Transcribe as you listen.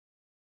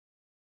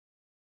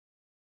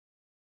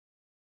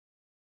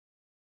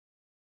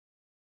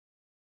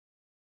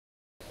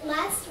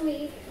last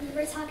week we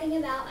were talking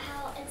about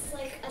how it's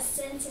like a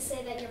sin to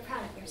say that you're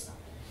proud of yourself.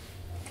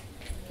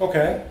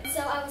 Okay.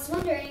 So I was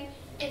wondering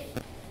if,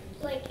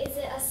 like, is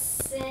it a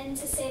sin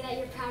to say that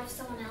you're proud of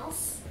someone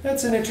else?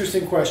 That's an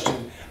interesting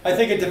question. I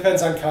think it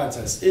depends on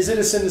context. Is it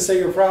a sin to say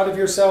you're proud of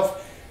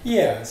yourself?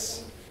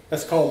 Yes.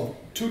 That's called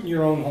tooting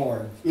your own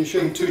horn. You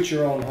shouldn't toot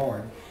your own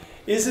horn.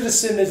 Is it a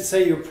sin to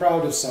say you're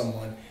proud of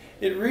someone?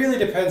 It really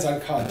depends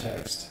on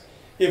context.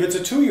 If it's a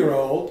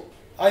 2-year-old,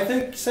 I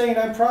think saying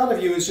I'm proud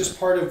of you is just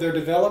part of their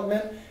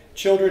development.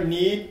 Children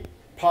need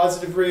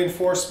positive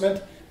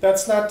reinforcement.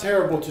 That's not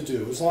terrible to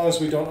do, as long as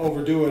we don't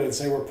overdo it and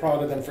say we're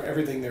proud of them for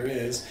everything there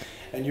is,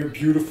 and you're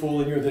beautiful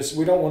and you're this.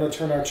 We don't want to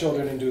turn our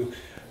children into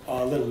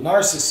little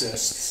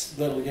narcissists,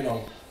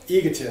 little,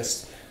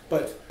 egotists.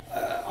 But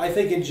I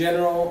think in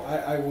general,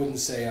 I wouldn't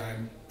say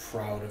I'm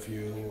proud of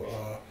you.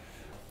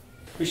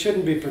 We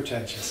shouldn't be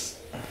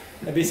pretentious.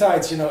 And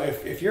besides,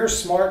 if you're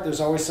smart, there's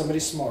always somebody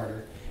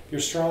smarter. If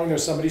you're strong,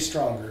 there's somebody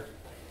stronger.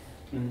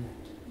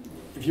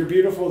 If you're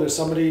beautiful, there's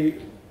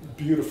somebody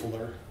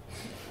beautifuler,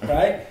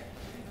 right?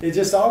 It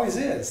just always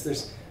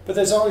is. But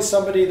there's always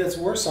somebody that's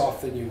worse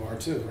off than you are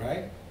too,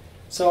 right?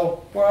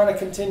 So we're on a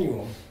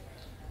continuum.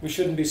 We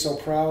shouldn't be so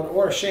proud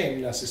or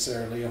ashamed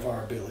necessarily of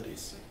our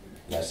abilities.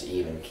 That's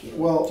even keel.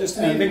 Well, just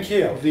an even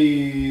keel.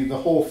 The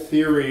whole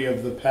theory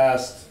of the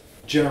past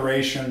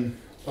generation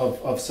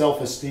of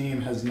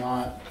self-esteem has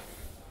not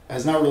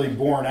really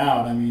borne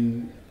out. I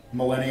mean,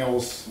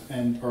 millennials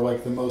are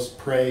like the most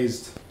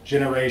praised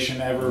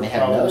generation ever,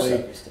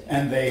 probably,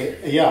 and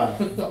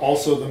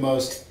also the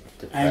most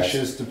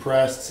anxious,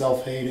 depressed,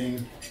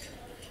 self-hating.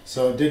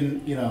 So it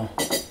didn't, it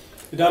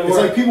doesn't it's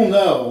work. like people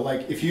know,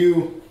 like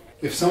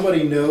if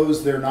somebody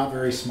knows they're not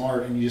very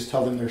smart and you just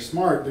tell them they're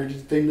smart,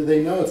 they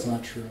know it's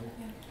not true.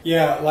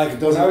 Yeah, like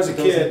when I was a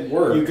kid,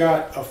 work. you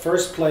got a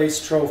first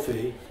place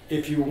trophy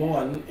if you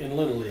won in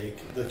Little League,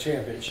 the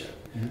championship.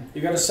 Mm-hmm.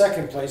 You got a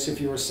second place if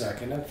you were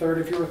second, and third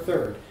if you were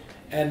third.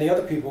 And the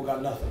other people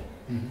got nothing.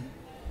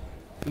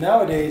 Mm-hmm.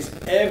 Nowadays,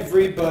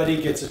 everybody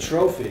gets a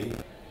trophy.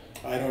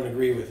 I don't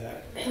agree with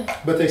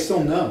that. But they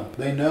still know.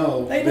 They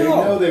know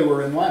they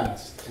were in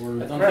last. I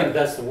don't think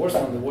that's the worst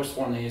one. The worst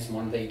one is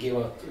when they give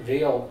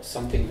a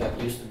something that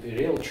used to be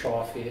real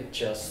trophy,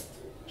 just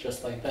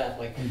like that,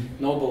 like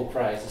Nobel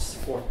Prizes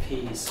for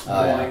peace,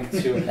 going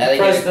to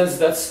presidents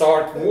that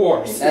start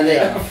wars,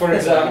 for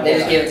example. They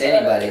just give it to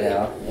anybody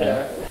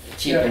now.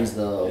 Cheapens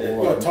the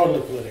war. Well,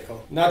 totally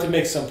political. Not to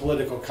make some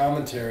political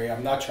commentary,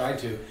 I'm not trying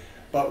to,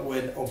 but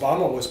when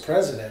Obama was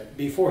president,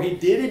 before he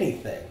did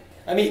anything,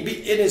 I mean,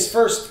 in his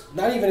first,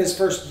 not even his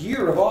first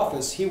year of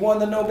office, he won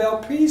the Nobel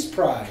Peace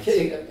Prize.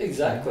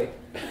 Exactly.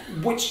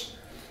 Which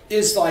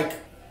is like,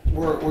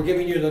 we're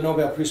giving you the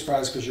Nobel Peace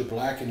Prize because you're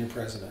black and you're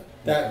president.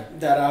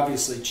 That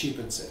obviously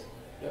cheapens it.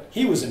 Yep.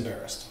 He was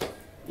embarrassed.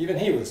 Even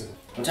he was.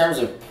 In terms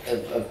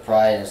of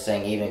pride and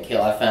saying even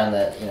kill, I found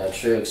that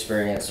true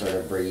experience sort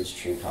of breeds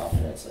true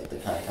confidence, like the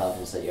kind of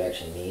confidence that you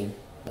actually need,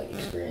 like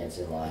experience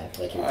in life,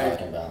 like you were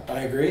talking about.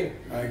 I agree.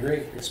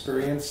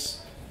 Experience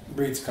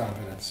breeds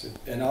confidence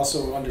and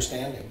also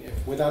understanding.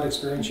 Without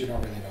experience, you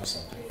don't really know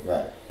something.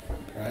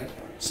 Right.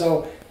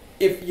 So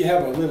if you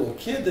have a little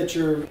kid that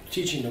you're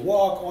teaching to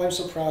walk, oh, I'm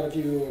so proud of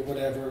you, or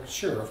whatever,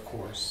 sure, of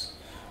course.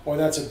 Or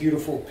that's a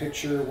beautiful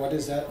picture. What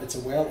is that? It's a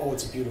whale? Oh,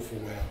 it's a beautiful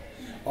whale.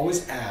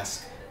 Always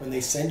ask. When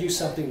they send you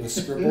something with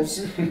scribbles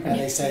and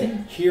they say,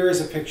 here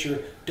is a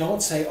picture, don't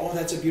say, oh,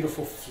 that's a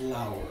beautiful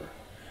flower.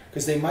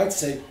 Because they might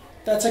say,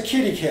 that's a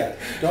kitty cat.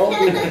 Don't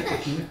do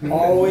that.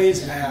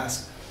 Always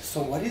ask,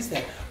 so what is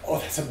that? Oh,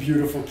 that's a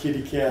beautiful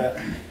kitty cat.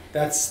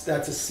 That's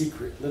a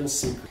secret, little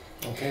secret.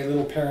 Okay,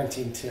 little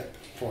parenting tip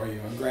for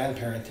you, a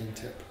grandparenting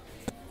tip.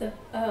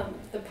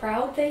 The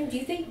proud thing, do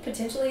you think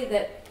potentially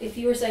that if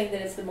you were saying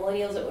that it's the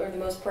millennials that were the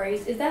most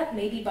praised, is that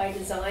maybe by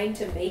design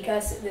to make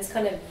us this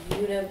kind of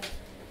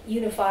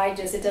unified,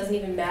 just it doesn't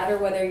even matter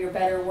whether you're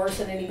better or worse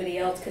than anybody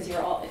else because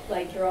you're all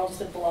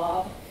just a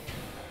blob,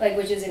 like,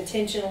 which is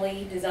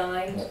intentionally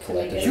designed to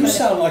make it. You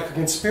sound like a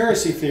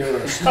conspiracy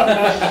theorist. I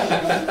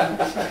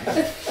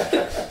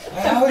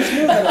always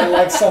knew that I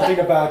liked something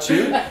about you.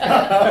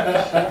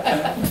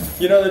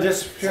 You know the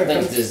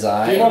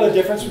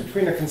difference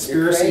between a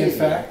conspiracy and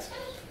fact?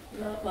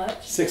 Not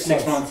much. 6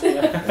 months. 6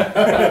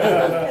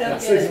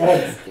 months. 6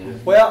 months.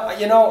 Well,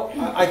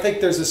 I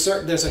think there's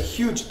a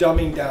huge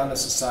dumbing down of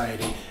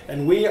society,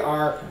 and we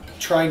are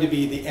trying to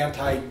be the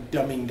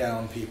anti-dumbing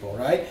down people,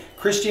 right?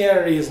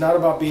 Christianity is not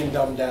about being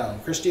dumbed down.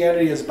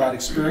 Christianity is about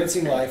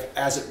experiencing life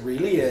as it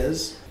really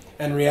is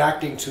and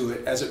reacting to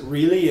it as it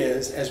really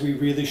is, as we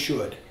really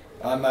should.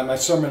 My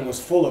sermon was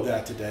full of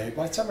that today.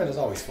 My sermon is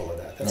always full of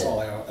that. That's all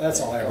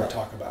I ever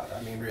talk about.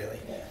 I mean, really.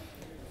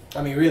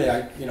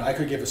 I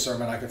could give a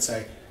sermon. I could say,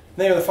 in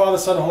the name of the Father,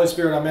 Son, and Holy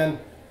Spirit, Amen.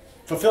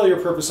 Fulfill your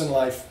purpose in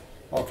life.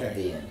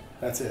 Okay,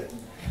 that's it.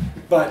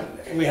 But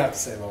we have to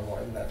say a little more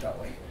than that, don't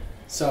we?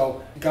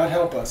 So God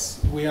help us.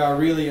 We are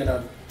really in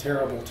a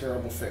terrible,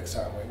 terrible fix,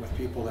 aren't we, with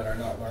people that are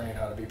not learning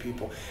how to be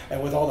people.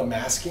 And with all the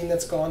masking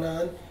that's gone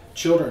on,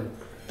 children,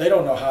 they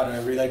don't know how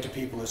to relate to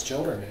people as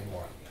children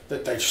anymore.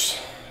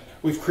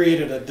 We've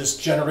created this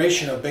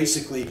generation of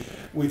basically,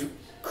 we've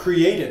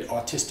created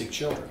autistic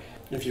children,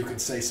 if you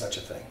could say such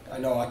a thing. I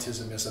know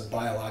autism is a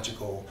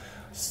biological,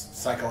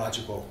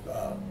 psychological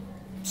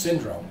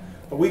syndrome,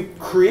 but we've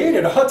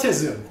created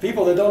autism.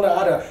 People that don't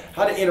know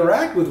how to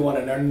interact with one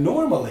another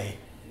normally.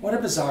 What a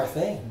bizarre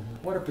thing.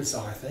 What a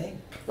bizarre thing.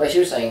 Like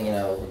you were saying, you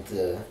know, with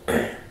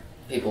the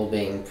people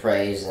being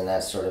praised, and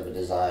that's sort of a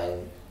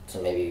design to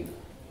maybe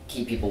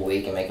keep people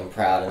weak and make them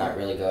proud and not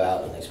really go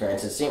out and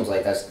experience. It seems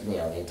like that's, you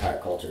know, the entire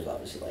culture is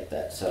obviously like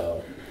that.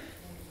 So,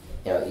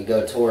 you know, you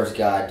go towards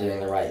God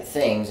doing the right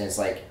things, and it's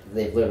like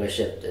they've literally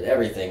shifted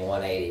everything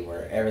 180,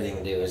 where everything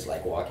to do is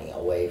like walking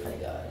away from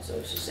God. So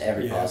it's just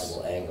every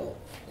possible angle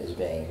is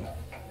being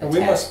and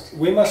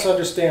we must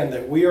understand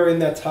that we are in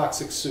that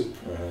toxic soup.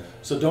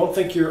 So don't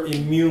think you're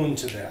immune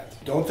to that.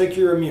 Don't think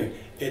you're immune.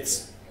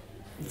 It's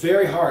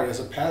very hard.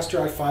 As a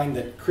pastor, I find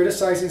that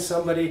criticizing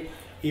somebody,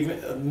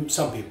 even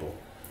some people,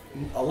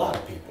 a lot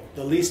of people,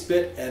 the least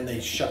bit, and they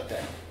shut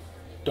down.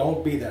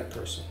 Don't be that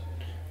person.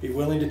 Be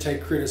willing to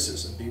take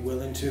criticism. Be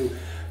willing to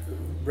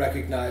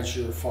recognize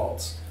your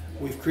faults.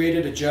 We've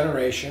created a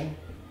generation,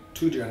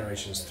 2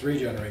 generations, 3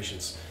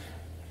 generations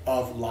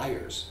of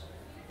liars.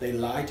 They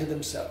lie to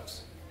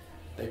themselves.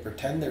 They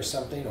pretend they're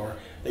something, or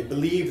they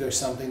believe they're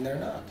something they're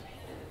not.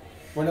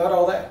 We're not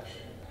all that.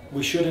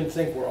 We shouldn't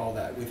think we're all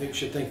that. We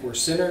should think we're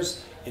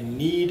sinners in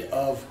need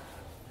of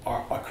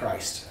a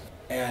Christ.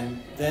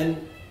 And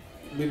then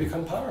we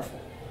become powerful.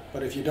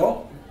 But if you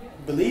don't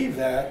believe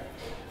that,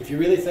 if you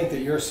really think that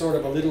you're sort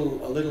of a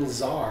little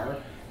czar,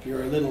 if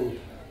you're a little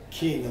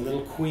king, a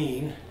little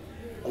queen,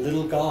 a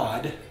little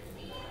god,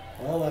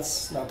 well,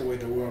 that's not the way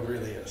the world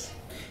really is.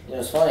 You know,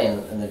 it's funny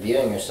in the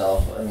viewing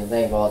yourself. I mean,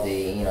 think of all the,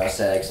 you know,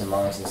 ascetics and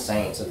monks and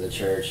saints of the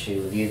church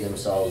who viewed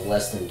themselves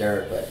less than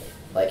dirt, but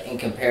like in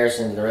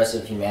comparison to the rest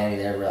of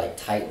humanity, they were like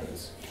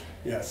titans.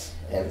 Yes.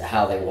 And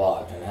how they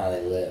walked and how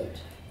they lived,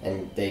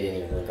 and they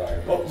didn't even regard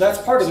it. Well,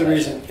 that's part of the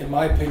reason, in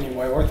my opinion,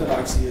 why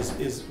orthodoxy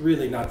is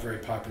really not very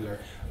popular.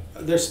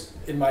 There's,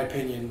 in my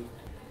opinion,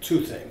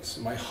 2 things.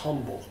 My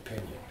humble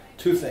opinion,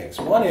 2 things.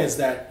 One is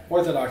that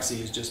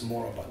orthodoxy is just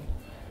moribund.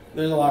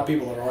 There's a lot of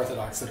people that are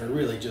Orthodox that are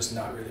really just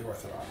not really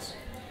Orthodox.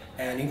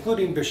 And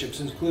including bishops,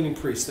 including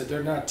priests, that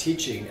they're not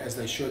teaching as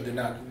they should, they're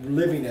not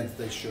living as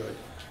they should,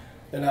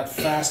 they're not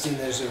fasting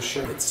as they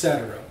should,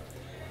 etc.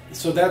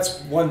 So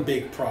that's one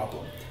big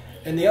problem.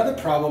 And the other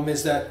problem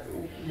is that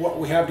what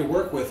we have to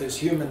work with is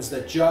humans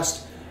that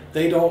just,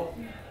 there's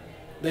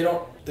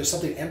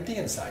something empty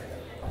inside them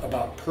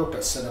about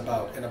purpose and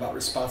about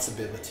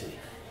responsibility.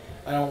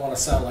 I don't want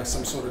to sound like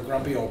some sort of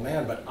grumpy old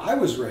man, but I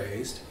was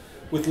raised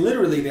with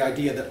literally the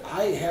idea that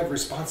I have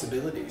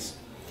responsibilities,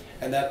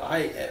 and that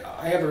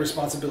I have a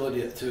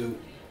responsibility to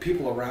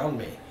people around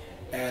me,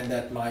 and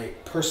that my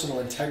personal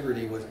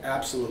integrity was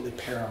absolutely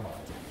paramount.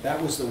 That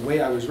was the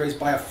way I was raised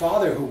by a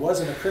father who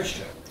wasn't a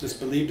Christian, just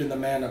believed in the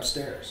man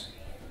upstairs.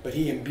 But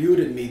he imbued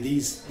in me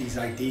these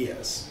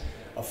ideas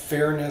of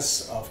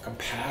fairness, of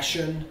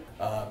compassion,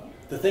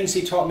 the things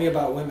he taught me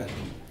about women.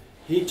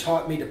 He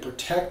taught me to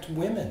protect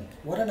women.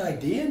 What an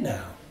idea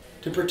now,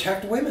 to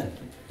protect women.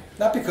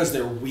 Not because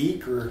they're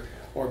weak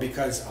or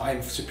because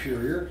I'm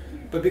superior,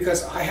 but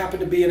because I happen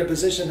to be in a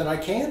position that I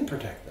can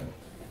protect them.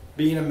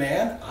 Being a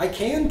man, I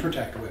can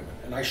protect women,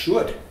 and I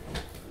should.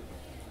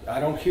 I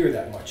don't hear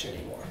that much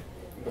anymore.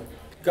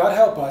 God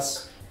help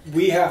us.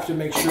 We have to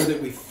make sure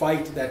that we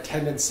fight that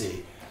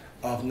tendency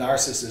of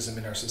narcissism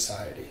in our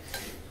society.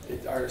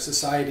 Our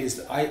society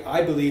is,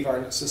 I believe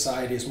our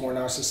society is more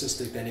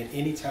narcissistic than at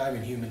any time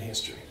in human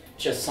history.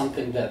 Just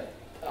something that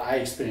I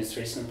experienced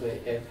recently,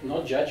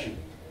 not judging.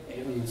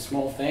 Even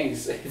small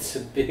things, it's a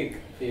big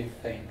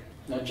thing.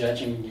 Not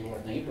judging your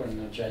neighbor,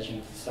 not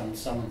judging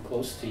someone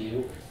close to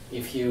you.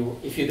 If you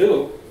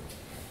do,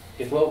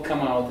 it will come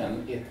out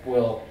and it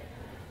will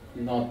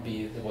not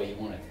be the way you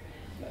want it.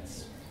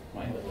 That's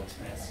my little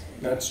experience.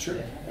 That's true.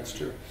 Yeah. That's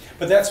true.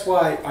 But that's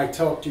why I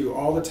talk to you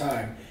all the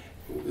time.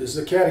 This is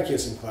a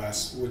catechism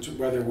class, which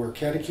whether we're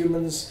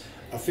catechumens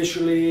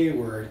officially,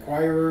 we're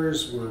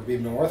inquirers, we're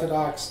being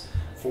Orthodox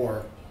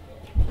for,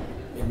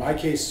 in my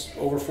case,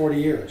 over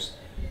 40 years.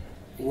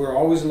 We're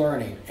always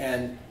learning,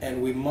 and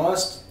we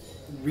must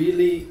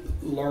really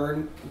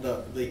learn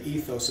the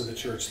ethos of the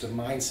church, the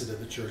mindset of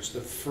the church, the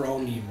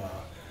phronema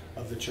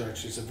of the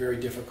church. It's a very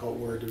difficult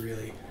word to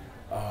really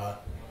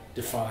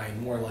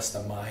define, more or less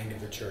the mind of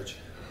the church.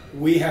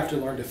 We have to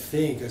learn to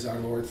think as our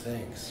Lord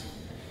thinks,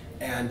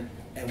 and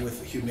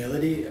with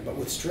humility, but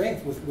with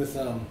strength,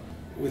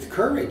 with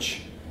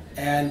courage,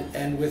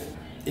 and with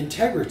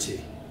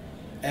integrity.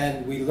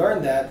 And we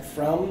learn that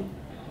from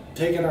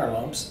taking our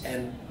lumps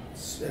and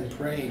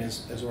praying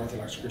as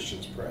Orthodox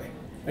Christians pray.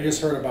 I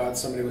just heard about,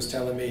 somebody was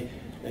telling me,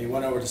 they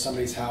went over to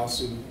somebody's house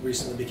who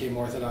recently became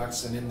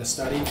Orthodox, and in the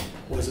study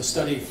was a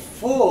study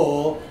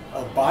full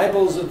of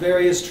Bibles of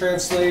various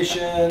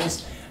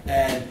translations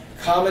and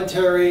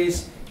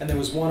commentaries, and there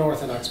was one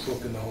Orthodox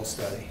book in the whole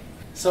study.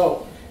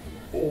 So,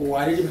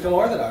 why did you become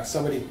Orthodox?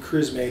 Somebody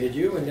chrismated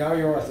you, and now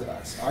you're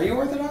Orthodox. Are you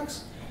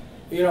Orthodox?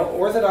 You know,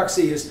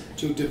 Orthodoxy is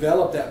to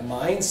develop that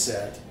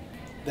mindset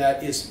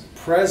that is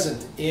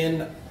present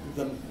in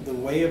the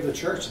way of the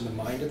church, in the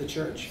mind of the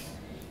church.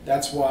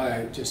 That's why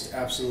I just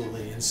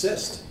absolutely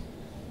insist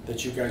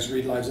that you guys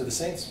read Lives of the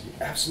Saints. You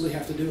absolutely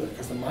have to do it,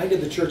 because the mind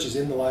of the church is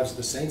in the Lives of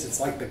the Saints. It's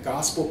like the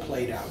gospel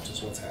played out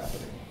is what's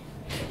happening.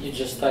 You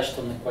just touched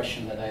on the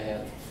question that I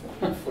had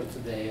for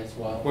today as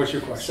well. What's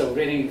your question? So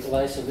reading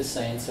Lives of the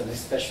Saints, and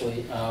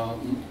especially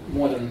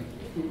modern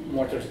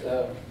martyrs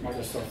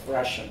of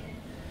Russia,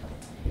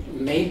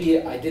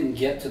 maybe I didn't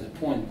get to the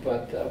point,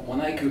 but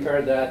when I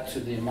compare that to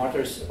the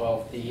martyrs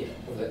of the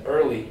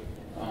early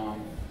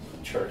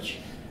church,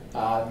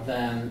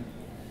 then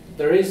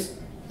there is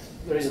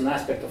an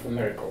aspect of a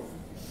miracle,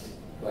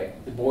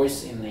 like the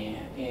boys in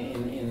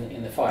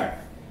the fire,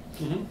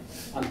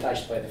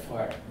 untouched by the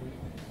fire.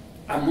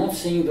 I'm not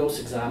seeing those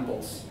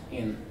examples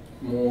in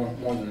more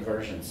modern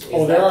versions.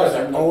 There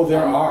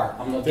are.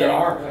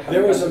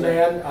 There was a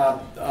man,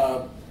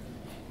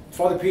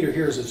 Father Peter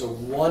Hears is a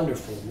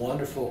wonderful,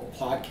 wonderful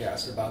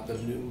podcast about the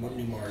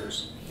new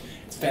martyrs.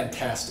 It's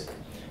fantastic.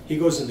 He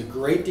goes into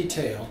great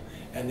detail,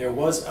 and there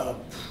was a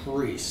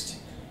priest.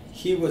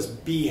 He was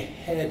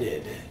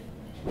beheaded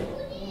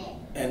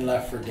and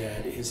left for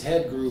dead. His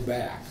head grew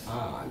back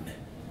on,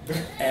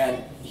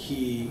 and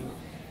he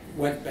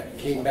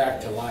came back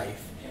to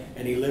life,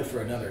 and he lived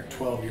for another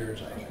 12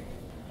 years, I think.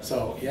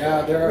 So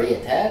yeah, they're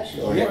reattached.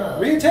 Or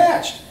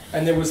reattached,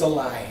 and there was a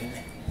line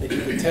that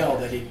you could tell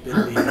that he'd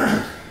been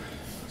beheaded.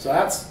 So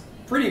that's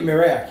pretty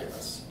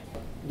miraculous.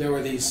 There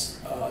were these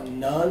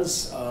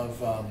nuns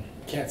of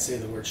can't say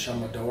the word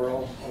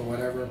Shamadoro or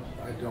whatever.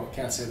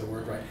 Can't say the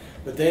word right,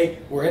 but they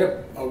were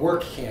in a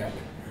work camp,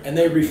 and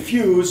they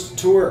refused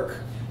to work.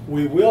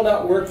 We will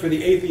not work for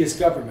the atheist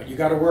government. You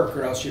got to work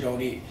or else you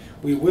don't eat.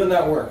 We will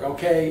not work.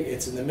 Okay,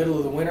 it's in the middle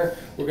of the winter.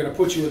 We're going to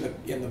put you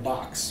in the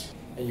box.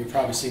 And you've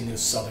probably seen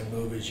those southern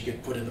movies. You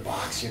get put in the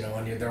box, you know,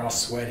 and they're all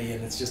sweaty,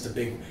 and it's just a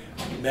big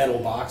metal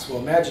box. Well,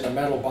 imagine a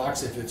metal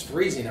box if it's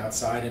freezing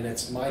outside and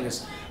it's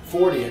minus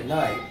 40 at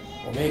night,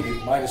 or maybe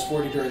minus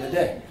 40 during the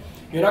day.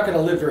 You're not going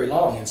to live very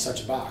long in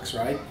such a box,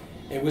 right?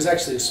 It was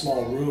actually a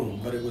small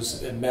room, but it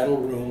was a metal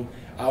room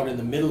out in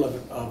the middle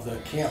of the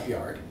camp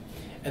yard.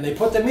 And they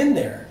put them in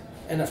there,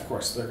 and of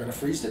course they're going to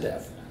freeze to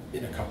death.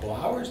 In a couple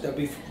hours, they'll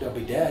be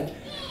dead,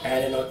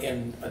 and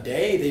in a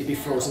day they'd be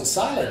frozen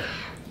solid.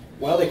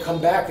 Well, they come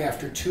back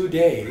after 2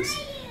 days,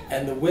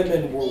 and the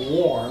women were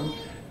warm.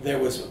 There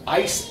was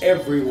ice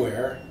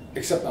everywhere,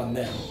 except on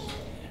them,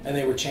 and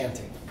they were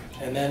chanting.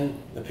 And then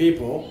the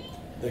people,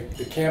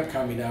 the camp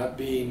coming out,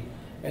 being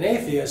an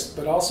atheist,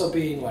 but also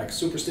being like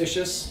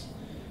superstitious,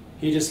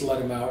 he just let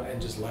him out and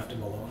just left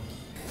him alone.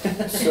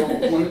 So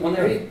when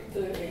I read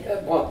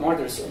about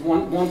martyrs,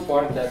 one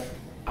part that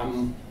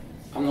I'm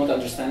not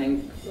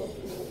understanding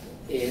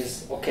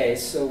is, okay,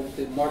 so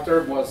the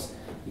martyr was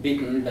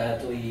beaten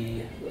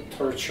badly,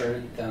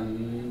 tortured,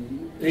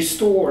 and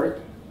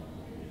restored,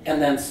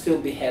 and then still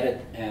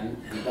beheaded and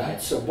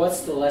died. So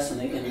what's the lesson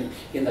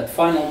in that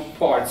final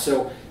part?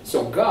 So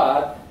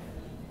God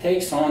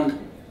takes on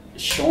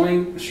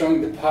showing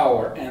the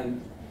power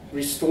and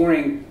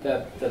restoring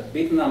that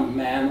beaten up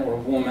man or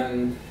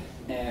woman,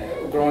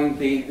 growing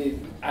the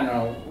I don't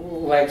know,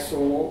 legs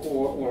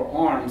or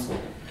arms,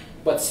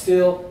 but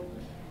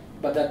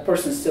that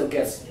person still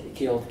gets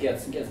killed,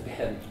 gets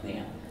beheaded in the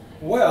end.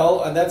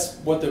 Well, and that's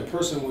what the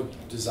person would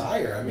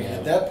desire. I mean,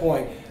 at that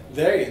point,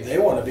 they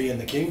want to be in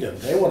the kingdom.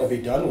 They want to be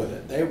done with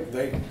it.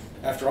 They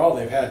after all,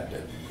 they've had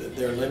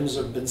their limbs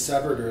have been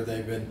severed, or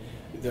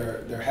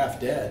they're half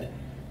dead,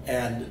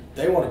 and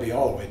they want to be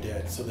all the way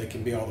dead so they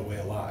can be all the way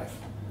alive.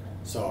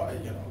 So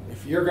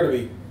if you're going to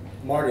be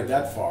martyred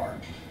that far,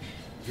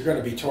 if you're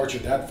going to be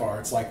tortured that far,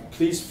 it's like,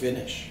 please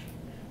finish,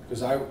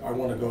 because I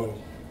want to go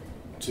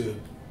to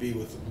be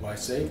with my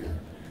Savior.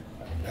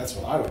 That's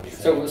what I would be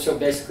thinking. So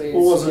basically,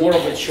 it's more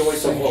of a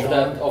choice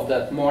of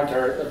that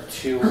martyr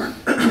to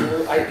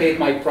I paid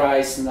my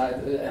price, and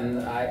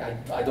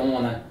I don't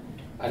want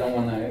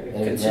to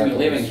continue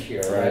living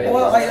here, right?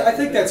 Well, I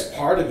think that's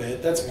part of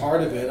it. That's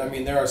part of it. I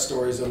mean, there are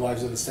stories in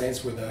Lives of the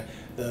Saints where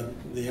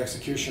the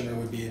executioner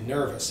would be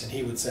nervous, and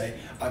he would say,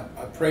 I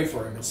pray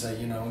for him and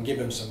say, and give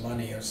him some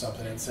money or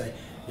something, and say,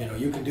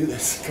 you can do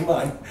this. Come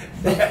on.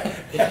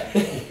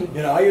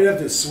 You'd have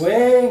to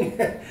swing.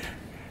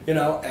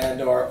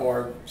 And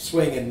or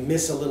swing and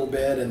miss a little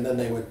bit, and then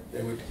they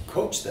would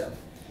coach them.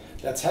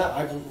 That's how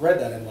I've read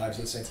that in Lives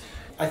of the Saints.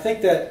 I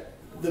think that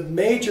the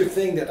major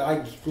thing that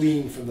I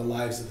glean from the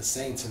Lives of the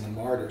Saints and the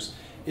martyrs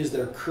is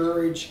their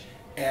courage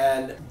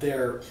and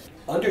their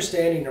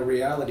understanding of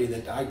reality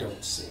that I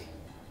don't see.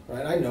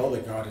 Right? I know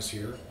that God is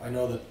here. I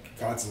know that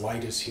God's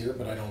light is here,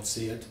 but I don't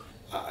see it.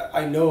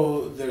 I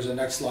know there's a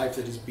next life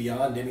that is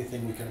beyond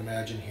anything we can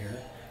imagine here,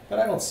 but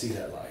I don't see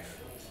that life.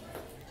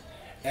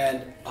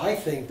 And I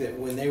think that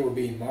when they were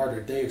being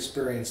martyred, they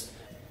experienced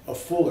a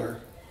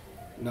fuller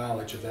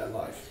knowledge of that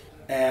life.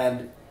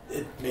 And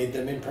it made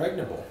them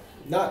impregnable.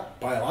 Not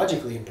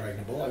biologically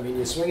impregnable. I mean,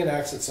 you swing an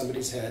axe at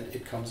somebody's head,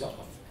 it comes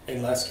off,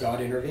 unless God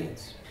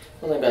intervenes.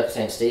 Well, think about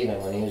St. Stephen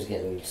when he was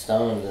getting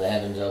stoned and the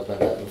heavens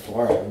opened up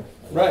before him.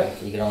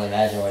 Right. You can only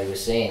imagine what he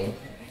was seeing.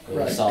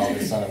 We saw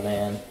the Son of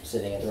Man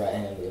sitting at the right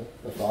hand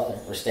of the Father,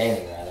 or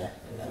standing rather.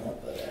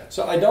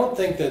 So I don't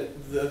think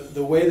that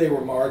the way they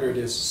were martyred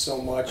is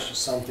so much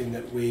something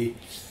that we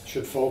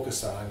should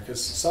focus on,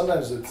 because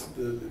sometimes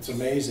it's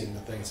amazing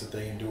the things that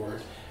they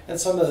endured, and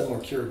some of them were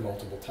cured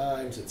multiple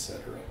times, etc.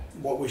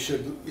 What we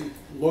should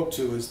look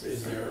to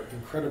is their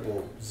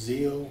incredible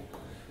zeal,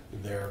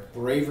 their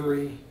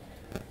bravery,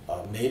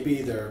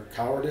 maybe their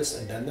cowardice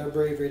and then their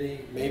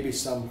bravery, maybe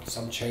some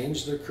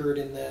change that occurred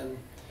in them.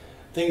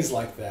 Things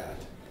like that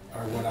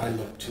are what I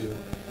look to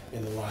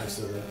in the lives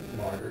of the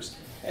martyrs.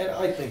 And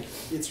I think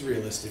it's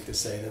realistic to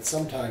say that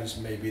sometimes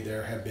maybe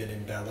there have been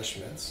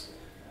embellishments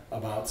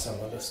about some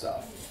of the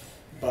stuff,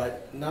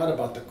 but not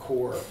about the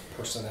core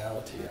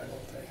personality, I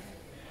don't think.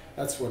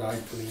 That's what I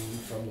glean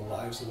from the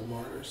lives of the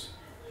martyrs,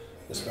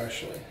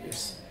 especially,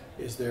 is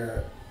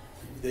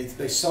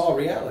they saw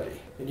reality.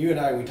 And you and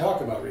I, we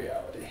talk about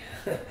reality.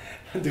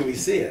 Do we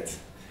see it?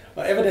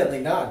 Well, evidently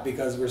not,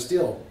 because we're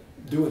still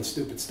doing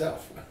stupid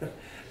stuff.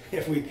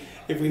 If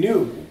we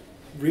knew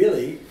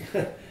really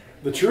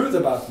the truth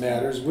about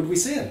matters, would we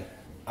sin?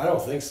 I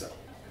don't think so.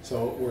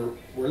 So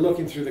we're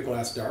looking through the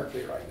glass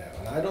darkly right now,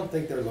 and I don't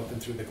think they're looking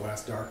through the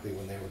glass darkly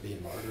when they were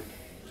being martyred.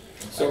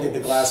 So I think the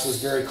glass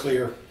was very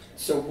clear.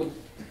 So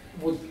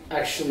would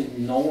actually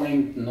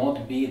knowing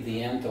not be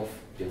the end of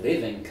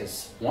believing?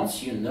 Because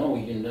once you know,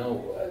 you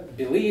know.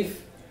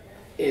 Belief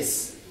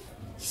is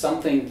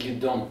something you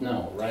don't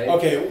know, right?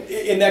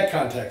 Okay, in that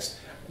context.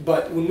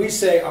 But when we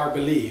say our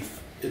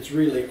belief, it's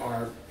really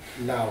our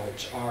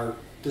knowledge,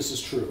 this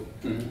is true.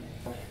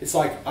 Mm-hmm. It's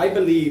like, I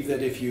believe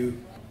that if you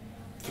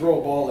throw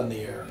a ball in the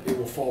air, it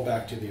will fall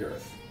back to the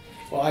earth.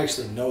 Well, I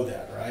actually know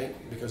that, right?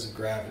 Because of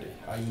gravity.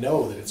 I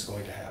know that it's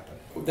going to happen.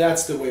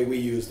 That's the way we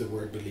use the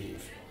word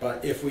believe.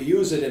 But if we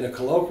use it in a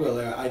colloquial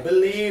area, I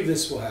believe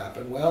this will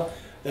happen, well,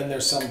 then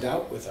there's some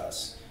doubt with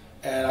us.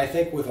 And I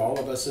think with all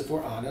of us, if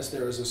we're honest,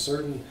 there is a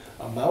certain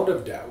amount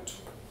of doubt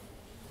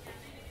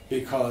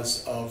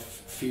because of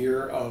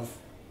fear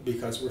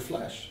because we're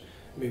flesh.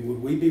 I mean,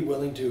 would we be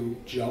willing to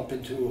jump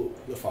into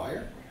the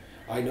fire?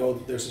 I know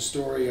there's a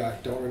story, I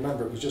don't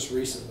remember, it was just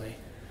recently,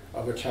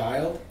 of a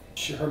child.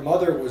 Her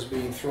mother was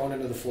being thrown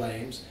into the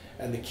flames,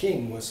 and the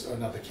king was, or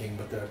not the king,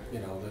 but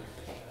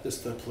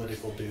the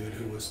political dude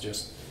who was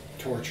just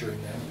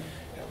torturing them.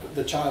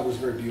 The child was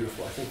very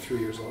beautiful, I think 3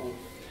 years old,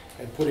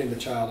 and putting the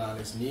child on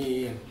his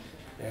knee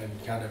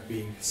and kind of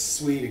being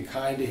sweet and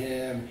kind to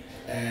him,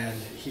 and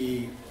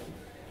he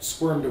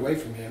squirmed away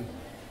from him,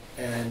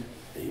 and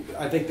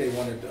I think they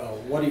wanted,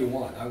 what do you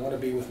want? I want to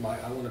be with my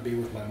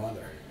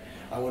mother.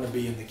 I want to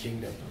be in the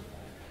kingdom,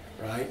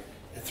 right?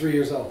 At 3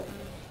 years old.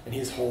 And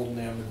he's holding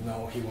him, and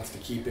no, he wants to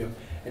keep him,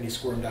 and he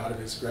squirmed out of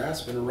his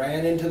grasp and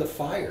ran into the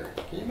fire.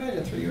 Can you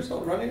imagine 3 years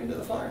old running into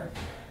the fire?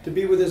 To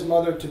be with his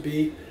mother, to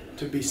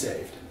be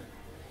saved.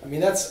 I mean,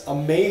 that's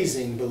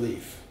amazing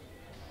belief.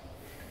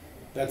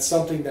 That's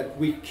something that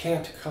we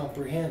can't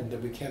comprehend,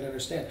 that we can't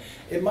understand.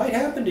 It might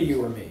happen to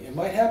you or me. It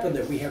might happen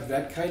that we have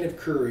that kind of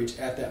courage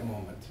at that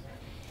moment.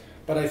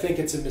 But I think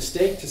it's a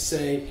mistake to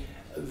say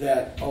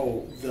that,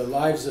 oh, the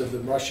lives of the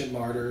Russian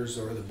martyrs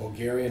or the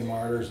Bulgarian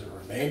martyrs, the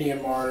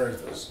Romanian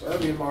martyrs, the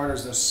Serbian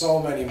martyrs, there's so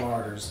many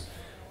martyrs.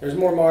 There's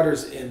more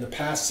martyrs in the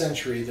past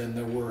century than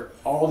there were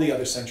all the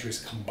other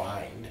centuries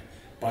combined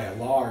by a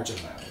large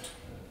amount,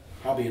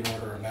 probably an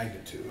order of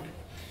magnitude.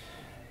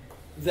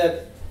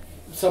 That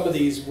some of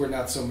these were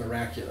not so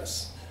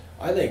miraculous.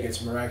 I think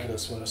it's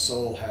miraculous when a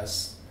soul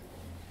has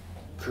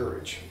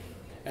courage.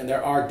 And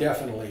there are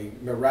definitely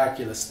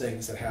miraculous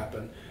things that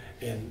happen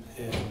in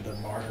the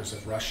martyrs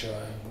of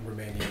Russia and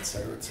Romania,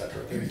 etc.,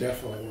 etc. There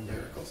definitely were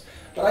miracles.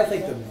 But I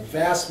think the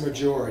vast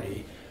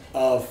majority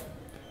of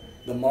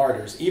the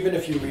martyrs, even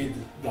if you read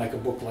like a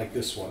book like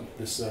this one,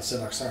 this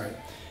Synaxarium,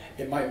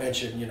 it might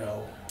mention,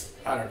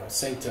 I don't know,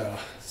 St.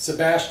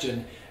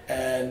 Sebastian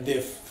and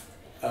the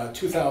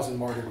 2,000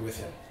 martyred with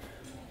him.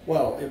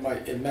 Well,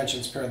 it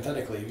mentions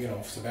parenthetically,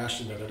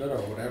 Sebastian,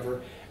 or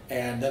whatever,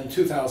 and then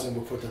 2,000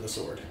 were put to the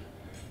sword.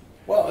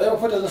 Well, they were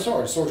put to the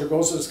sword. The soldier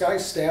goes to this guy,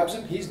 stabs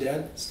him, he's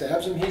dead.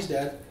 Stabs him, he's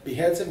dead.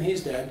 Beheads him,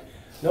 he's dead.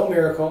 No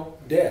miracle,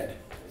 dead.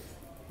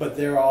 But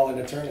they're all in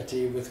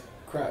eternity with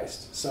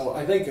Christ. So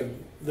I think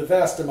the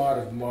vast amount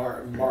of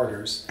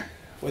martyrs,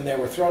 when they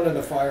were thrown in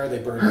the fire, they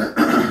burned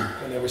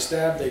up. When they were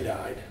stabbed, they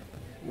died.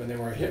 When they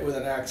were hit with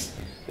an axe,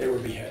 they were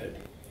beheaded.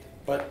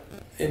 But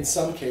in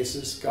some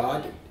cases,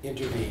 God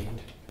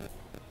intervened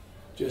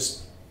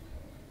just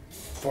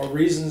for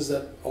reasons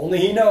that only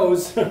He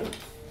knows.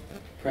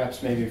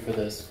 Perhaps maybe for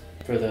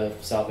the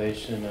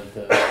salvation of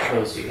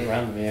those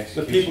around them, the executioners.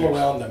 The people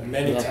around them,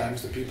 many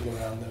times the people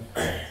around them.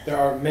 There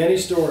are many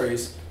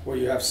stories where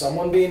you have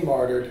someone being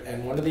martyred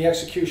and one of the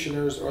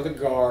executioners or the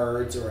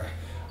guards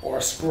or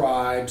a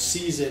scribe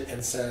sees it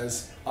and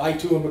says, I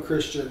too am a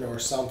Christian or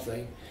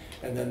something,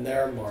 and then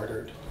they're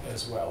martyred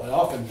as well. And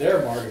often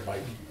they're martyred by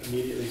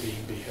immediately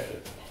being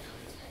beheaded.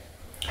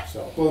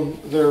 So. Well,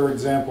 there are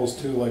examples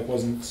too, like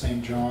wasn't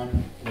St.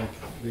 John, like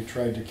they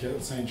tried to kill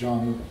St.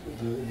 John,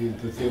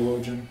 the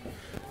theologian,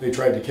 they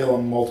tried to kill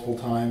him multiple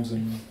times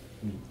and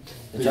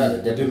They tried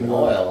to dip him in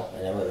oil,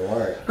 and it wouldn't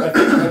work.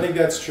 I think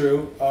that's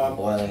true.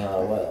 Boiling hot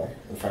oil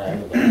in front of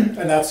everybody.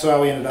 And that's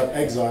how he ended up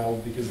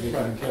exiled, because they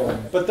couldn't kill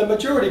him. But the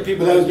majority of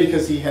people... But that was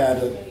because he had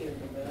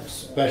a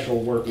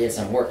special work. He had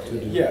some work to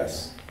do.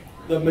 Yes.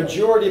 The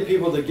majority of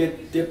people that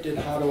get dipped in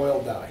hot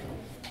oil die.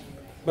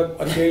 But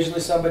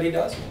occasionally somebody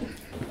does.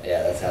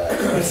 Yeah, that's how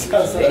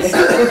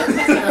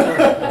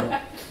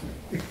that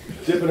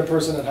Dipping a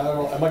person in hot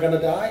oil. Am I going to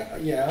die?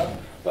 Yeah.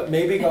 But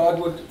maybe God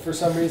would, for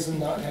some reason,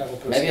 not have a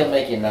person. Maybe he'll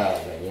make you numb,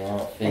 and you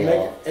won't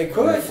feel it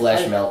could. your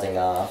flesh melting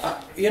off.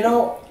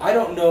 I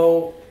don't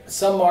know.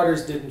 Some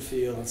martyrs didn't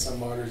feel, and some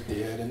martyrs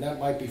did, and that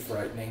might be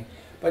frightening.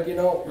 But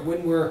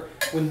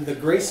when the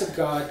grace of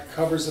God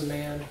covers a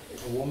man,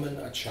 a woman,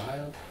 a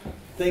child,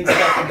 things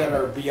happen that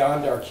are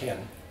beyond our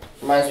ken.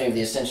 Reminds me of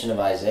the ascension of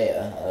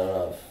Isaiah. I don't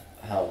know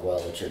how well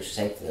the church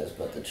takes this,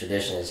 but the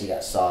tradition is he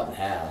got sawed in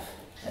half,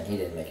 and he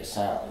didn't make a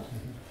sound.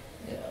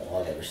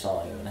 While they were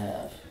sawing him in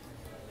half.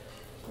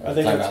 I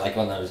think talking about like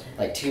one of those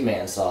like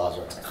 2-man saws.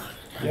 Or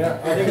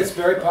yeah, I think it's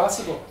very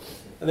possible.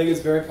 I think it's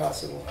very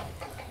possible.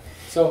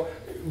 So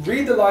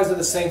read the lives of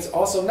the saints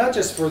also, not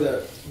just for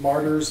the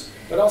martyrs,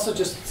 but also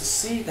just to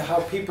see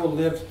how people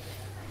lived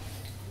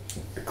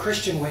a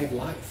Christian way of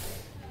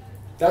life.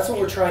 That's what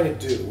we're trying to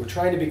do. We're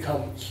trying to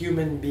become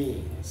human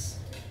beings,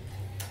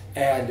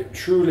 and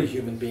truly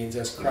human beings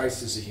as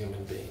Christ is a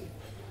human being.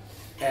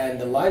 And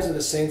the lives of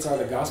the saints are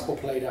the gospel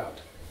played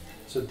out.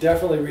 So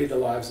definitely read the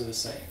lives of the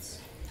saints.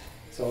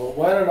 So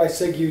why don't I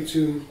seg you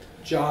to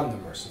John the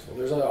Merciful?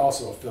 There's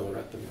also a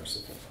Philaret the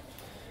Merciful.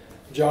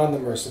 John the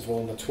Merciful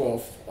on the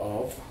 12th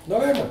of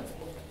November.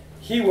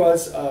 He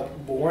was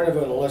born of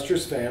an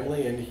illustrious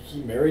family, and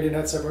he married and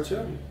had several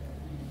children.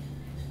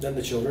 Then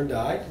the children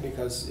died,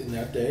 because in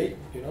that day,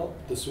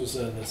 this was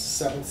in the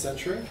 7th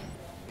century.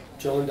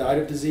 Children died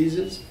of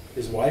diseases.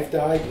 His wife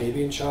died,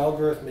 maybe in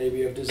childbirth,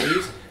 maybe of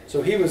disease.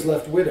 So he was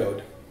left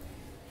widowed.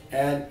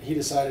 And he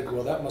decided,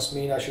 well, that must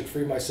mean I should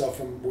free myself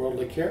from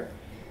worldly care.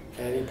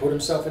 And he put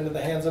himself into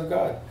the hands of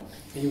God.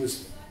 He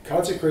was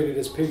consecrated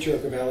as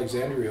Patriarch of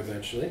Alexandria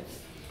eventually.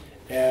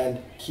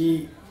 And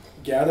he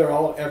gathered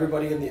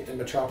everybody in the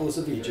metropolis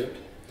of Egypt.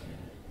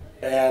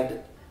 And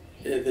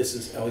this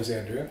is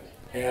Alexandria.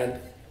 And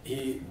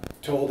he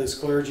told his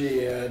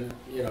clergy and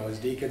his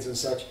deacons and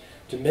such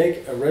to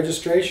make a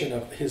registration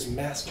of his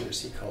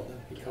masters, he called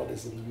them. He called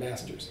his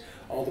masters.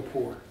 All the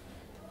poor,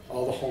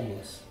 all the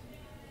homeless,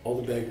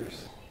 all the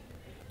beggars.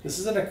 This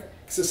is in a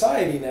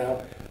society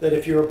now that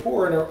if you're a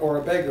poor or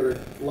a beggar,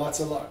 lots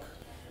of luck.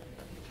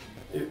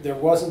 There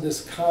wasn't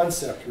this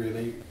concept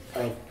really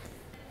of,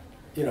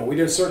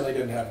 we certainly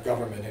didn't have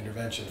government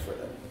intervention for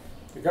them.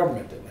 The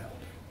government didn't help.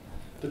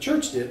 The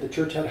church did. The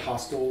church had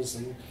hostels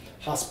and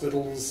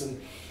hospitals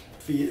and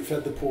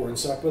fed the poor and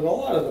stuff, but a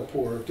lot of the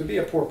poor, to be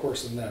a poor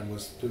person then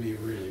was to be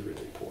really,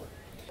 really poor.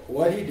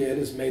 What he did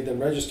is made them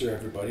register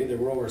everybody. There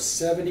were over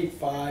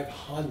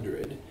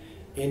 7,500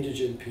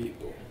 indigent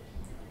people.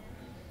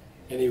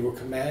 And he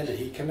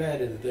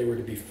commanded that they were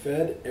to be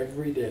fed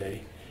every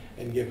day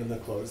and given the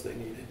clothes they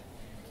needed.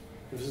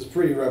 This was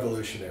pretty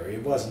revolutionary.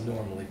 It wasn't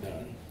normally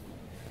done.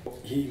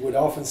 He would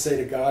often say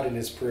to God in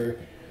his prayer,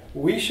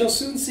 "We shall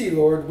soon see,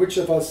 Lord, which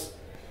of us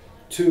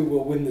two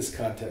will win this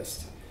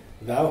contest.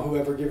 Thou who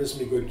ever givest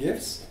me good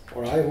gifts,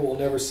 or I who will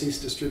never cease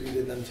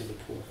distributing them to the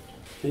poor."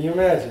 Can you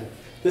imagine?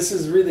 This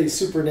is really a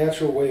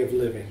supernatural way of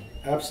living.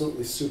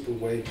 Absolutely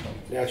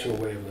natural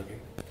way of living.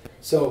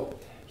 So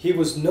he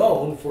was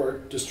known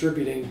for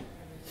distributing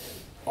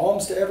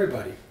alms to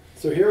everybody.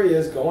 So here he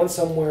is going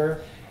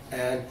somewhere,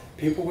 and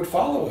people would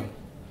follow him.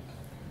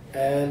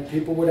 And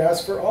people would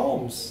ask for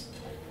alms.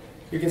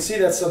 You can see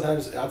that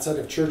sometimes outside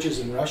of churches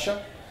in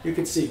Russia. You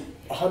could see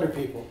 100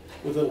 people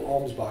with little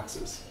alms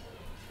boxes.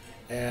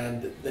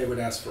 And they would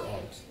ask for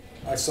alms.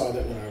 I saw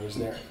that when I was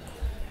there.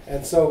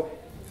 And so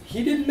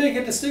he didn't make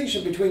a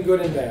distinction between good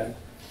and bad.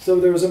 So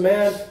there was a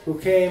man who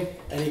came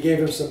and he gave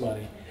him some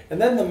money.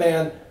 And then the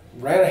man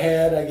ran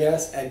ahead, I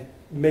guess, and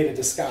made a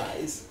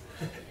disguise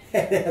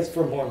and asked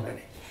for more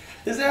money.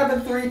 This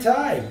happened 3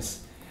 times.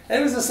 And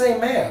it was the same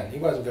man. He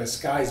wasn't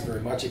disguised very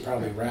much. He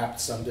probably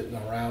wrapped something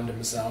around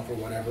himself or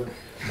whatever,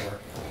 or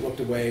looked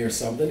away or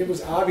something. It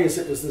was obvious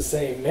it was the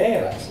same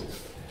man.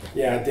 Glasses.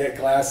 Yeah,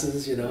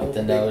 glasses, With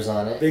the nose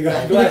on it. Big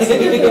glasses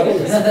with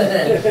nose.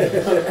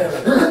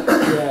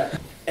 Yeah.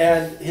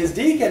 And his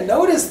deacon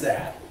noticed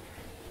that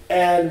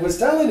and was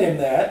telling him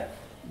that,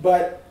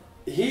 but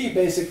he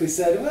basically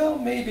said, well,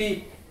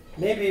 maybe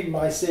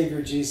my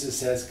Savior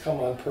Jesus has come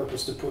on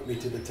purpose to put me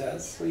to the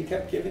test. So he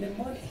kept giving him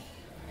money.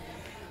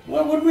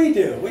 What would we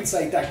do? We'd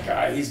say, that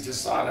guy, he's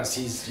dishonest,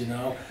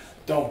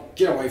 don't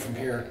get away from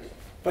here.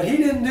 But he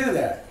didn't do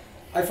that.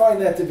 I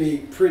find that to be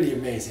pretty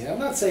amazing. I'm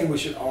not saying we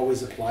should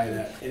always apply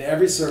that in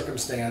every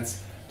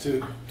circumstance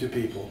to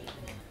people.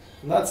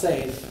 I'm not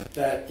saying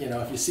that,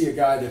 if you see a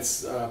guy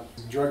that's a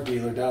drug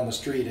dealer down the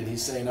street and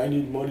he's saying, I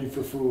need money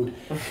for food,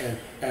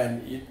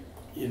 and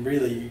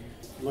really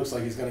looks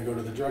like he's going to go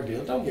to the drug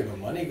dealer, don't give him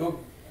money, go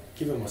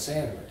give him a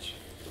sandwich.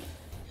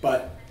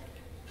 But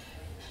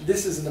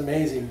this is an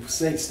amazing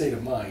state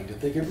of mind to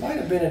think it might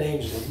have been an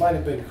angel, it might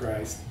have been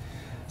Christ.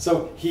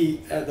 So he,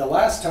 the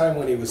last time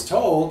when he was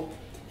told,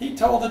 he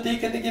told the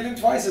deacon to give him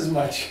twice as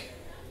much.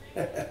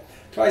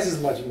 Twice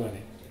as much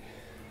money.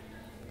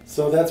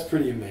 So that's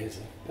pretty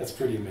amazing. That's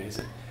pretty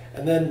amazing.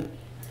 And then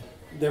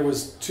there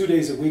was 2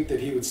 days a week that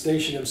he would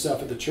station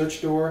himself at the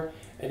church door,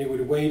 and he would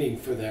be waiting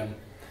for them.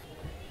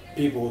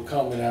 People would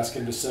come and ask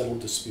him to settle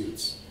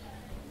disputes.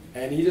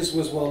 And he just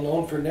was well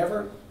known for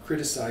never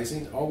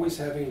criticizing, always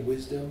having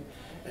wisdom,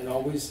 and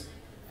always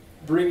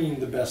bringing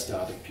the best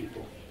out of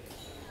people.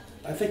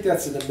 I think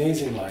that's an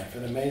amazing life,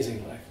 an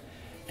amazing life.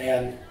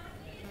 And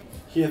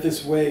he had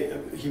this way,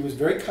 he was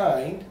very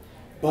kind,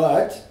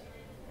 but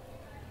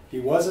he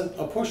wasn't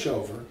a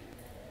pushover.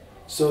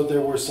 So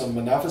there were some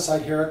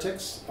Monophysite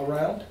heretics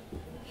around.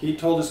 He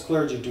told his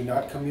clergy, do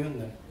not commune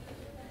them.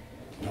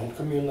 Don't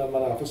commune the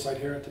Monophysite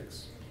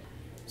heretics.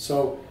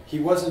 So he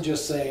wasn't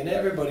just saying,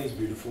 everybody's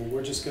beautiful,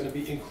 we're just going to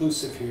be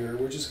inclusive here,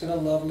 we're just going to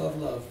love,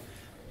 love, love.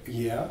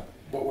 Yeah,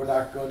 but we're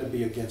not going to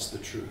be against the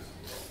truth.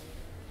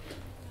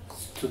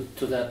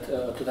 To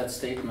that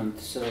statement,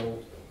 so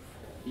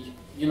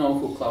you know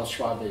who Klaus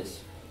Scwab is,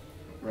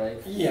 right?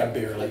 Yeah,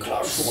 barely.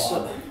 Klaus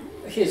Scwab.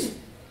 So he's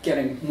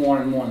getting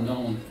more and more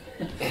known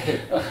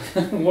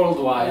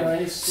worldwide. Yeah,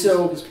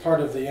 he's part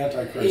of the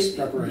Antichrist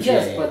preparation.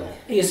 Yes, but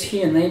is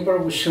he a neighbor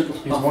we should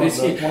love? He's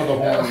one of the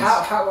horns.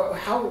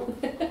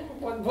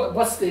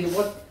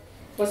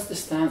 What's the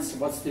stance?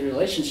 What's the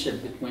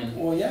relationship between?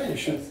 Well, yeah,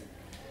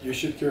 you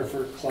should care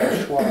for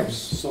Klaus Schwab's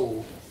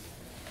soul.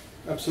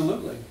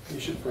 Absolutely, you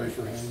should pray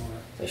for him.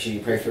 So should you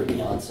pray for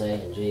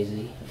Beyonce and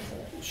Jay-Z?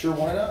 Sure,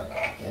 why not?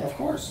 Yeah. Of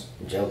course.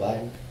 Joe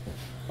Biden?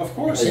 Of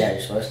course. Oh, yeah,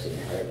 you're supposed to.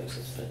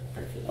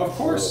 Pray for them. Of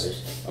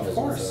course. Of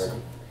course.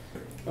 Of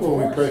Well,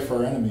 we course. pray for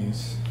our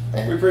enemies.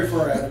 We pray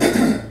for our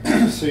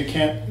enemies. So you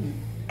can't,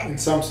 in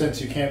some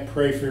sense, you can't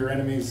pray for your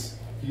enemies.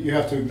 You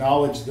have to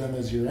acknowledge them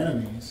as your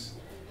enemies.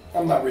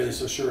 I'm not really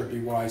so sure it'd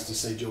be wise to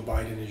say Joe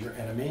Biden is your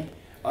enemy.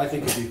 I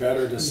think it'd be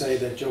better to say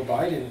that Joe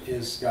Biden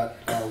is got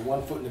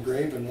 1 foot in the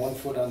grave and 1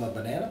 foot on the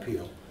banana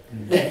peel.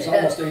 He's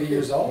almost 80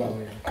 years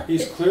old.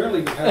 He's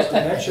clearly has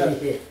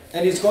dementia,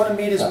 and he's going to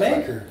meet his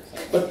maker.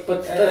 But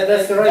And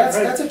that's the right.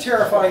 that's a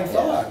terrifying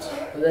thought.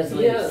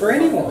 Yes. For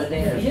anyone.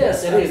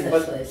 Yes, it is.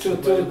 But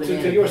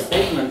to your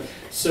statement,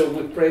 so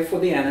we pray for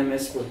the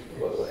enemies,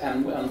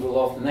 and we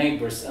love the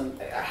neighbors.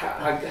 And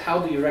how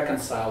do you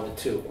reconcile the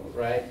two,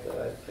 right?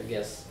 I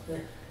guess.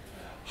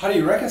 How do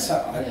you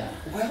reconcile? Yeah.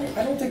 Well,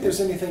 I don't think there's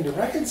anything to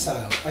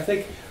reconcile. I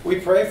think we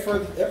pray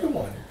for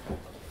everyone,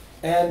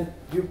 and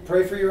you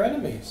pray for your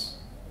enemies.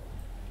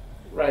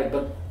 Right,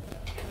 but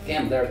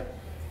again, there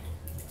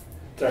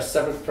are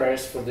separate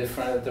prayers for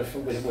different.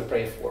 We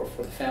pray for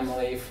the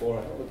family,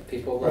 for the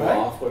people we Right.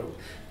 love,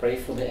 pray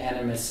for the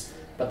enemies,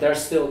 but they're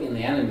still in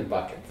the enemy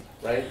bucket,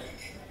 right?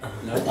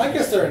 No? I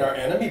guess they're in our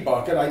enemy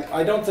bucket.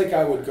 I don't think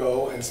I would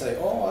go and say,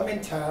 oh, I'm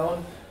in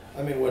town.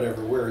 I mean,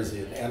 whatever, where is he?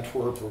 In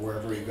Antwerp or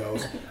wherever he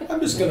goes.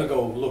 I'm just going to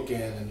go look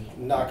in and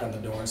knock on the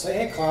door and say,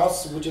 hey,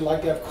 Klaus, would you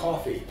like to have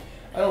coffee?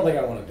 I don't think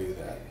I want to do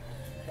that.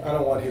 I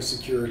don't want his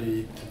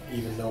security to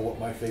even know what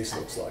my face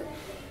looks like.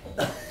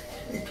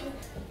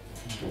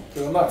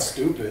 Because I'm not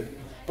stupid.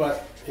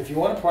 But if you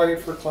want to pray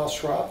for Klaus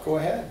Schwab, go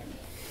ahead.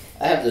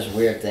 I have this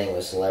weird thing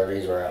with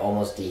celebrities where I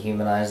almost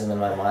dehumanize them in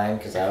my mind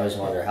because I always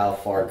wonder how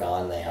far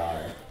gone they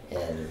are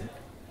in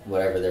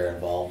whatever they're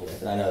involved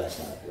with. And I know that's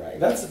not right.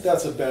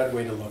 That's a bad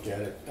way to look at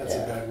it. That's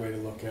Yeah. a bad way to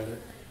look at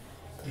it.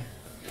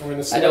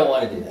 I don't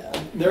want to do that.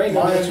 There ain't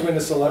no difference between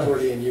a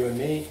celebrity and you and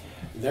me.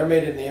 They're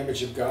made in the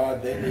image of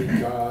God. They need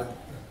God.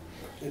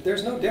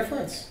 There's no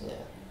difference. Yeah.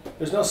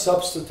 There's no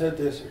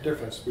substantive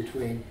difference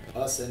between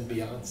us and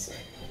Beyonce.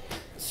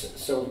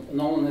 So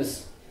no one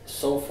is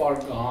so far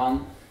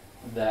gone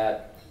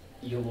that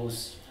you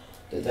lose.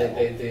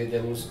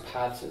 They lose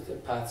paths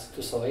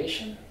to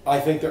salvation. I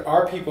think there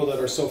are people that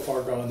are so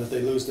far gone that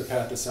they lose the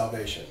path to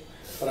salvation.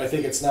 But I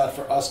think it's not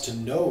for us to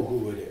know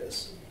who it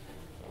is.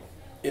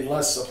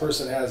 Unless a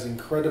person has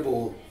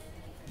incredible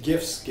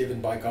gifts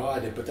given by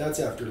God, but that's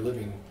after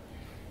living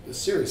a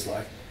serious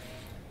life,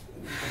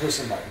 the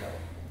person might know.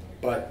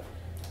 But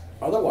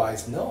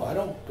otherwise, no, I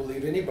don't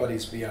believe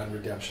anybody's beyond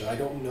redemption. I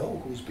don't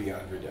know who's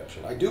beyond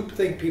redemption. I do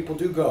think people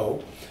do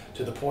go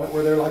to the point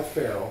where they're like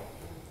Pharaoh,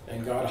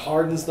 and God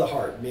hardens the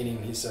heart,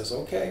 meaning he says,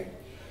 okay,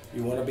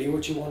 you want to be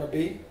what you want to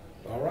be?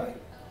 All right.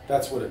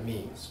 That's what it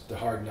means, to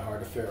harden the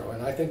heart of Pharaoh.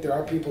 And I think there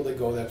are people that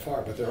go that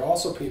far, but there are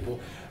also people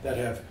that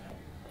have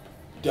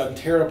done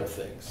terrible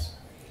things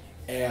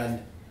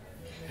and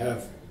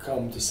have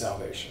come to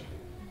salvation.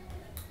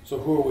 So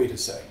who are we to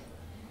say?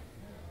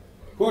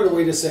 Who are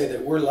we to say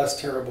that we're less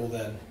terrible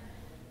than,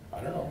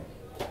 I don't know,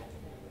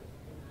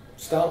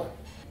 Stalin?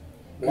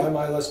 Why am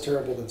I less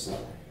terrible than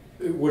Stalin?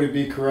 Would it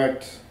be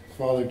correct,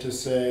 Father, to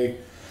say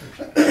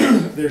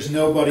there's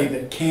nobody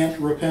that can't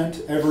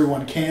repent?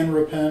 Everyone can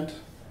repent,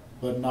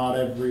 but not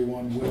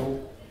everyone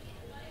will.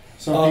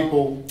 Some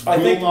people I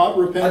will think- not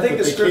repent, I think but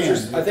the they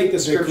scriptures. can. I think the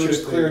They could scripture's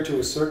if clear they to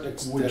a certain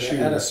would extent.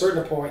 At a choose.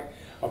 certain point,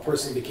 a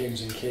person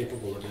becomes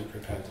incapable of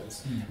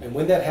repentance. And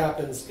when that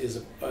happens is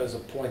a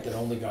point that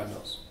only God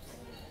knows.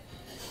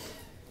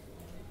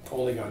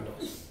 Only God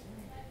knows.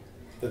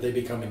 That they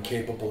become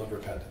incapable of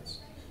repentance.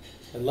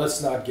 And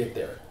let's not get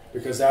there,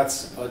 because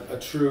that's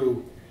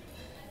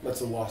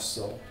that's a lost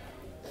soul.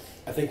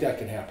 I think that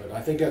can happen.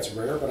 I think that's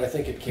rare, but I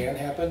think it can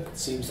happen. It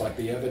seems like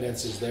the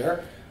evidence is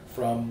there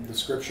from the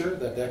scripture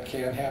that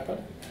can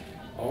happen.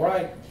 All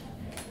right.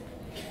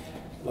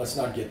 Let's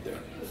not get there.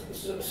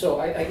 So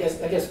I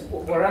guess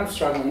where I'm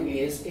struggling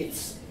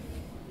is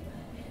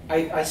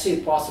I see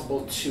it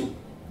possible to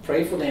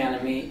pray for the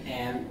enemy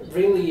and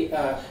really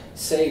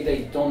say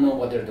they don't know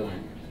what they're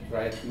doing,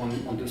 right?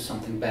 When do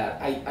something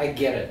bad. I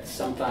get it.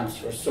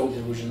 Sometimes you're so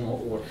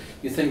delusional, or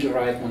you think you're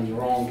right when you're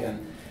wrong,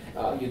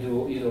 and you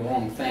do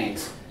wrong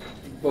things.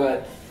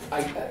 But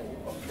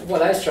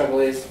what I struggle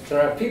is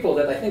there are people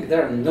that I think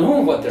they know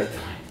what they're doing.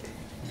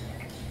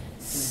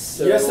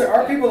 So, yes, there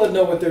are people that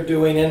know what they're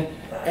doing,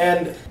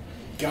 and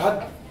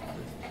God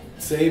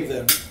save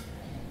them.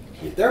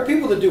 There are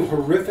people that do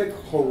horrific,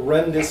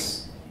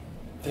 horrendous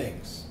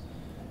things.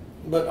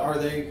 But are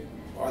they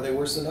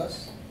worse than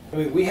us? I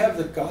mean, we have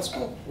the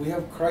gospel. We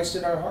have Christ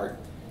in our heart.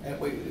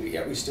 And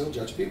yet we still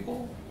judge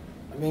people?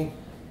 I mean,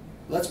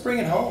 let's bring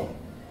it home.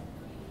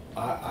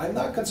 I'm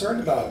not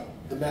concerned about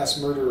the mass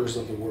murderers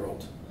of the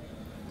world.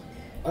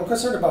 I'm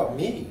concerned about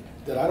me,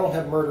 that I don't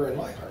have murder in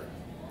my heart.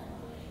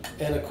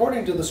 And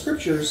according to the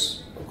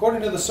scriptures,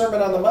 according to the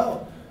Sermon on the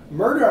Mount,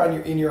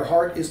 murder in your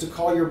heart is to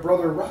call your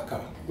brother Raka,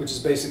 which is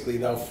basically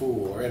thou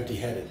fool or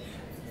empty-headed.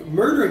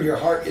 Murder in your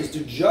heart is to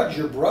judge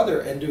your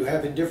brother and to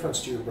have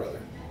indifference to your brother.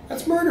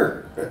 That's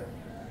murder.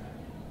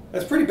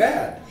 That's pretty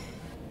bad.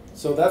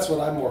 So that's what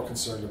I'm more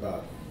concerned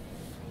about.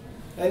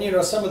 And you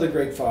know, some of the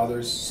great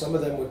fathers, some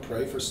of them would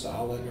pray for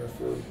Stalin or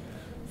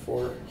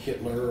for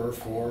Hitler or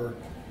for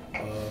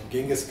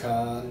Genghis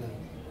Khan.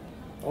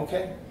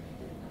 Okay,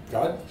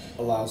 God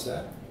allows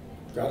that.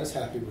 God is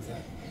happy with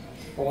that.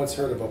 I once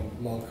heard of a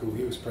monk who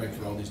he was praying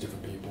for all these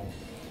different people.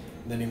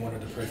 And then he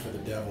wanted to pray for the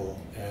devil,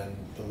 and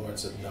the Lord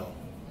said, no.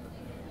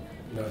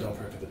 No, don't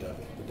pray for the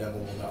devil. The devil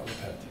will not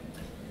repent.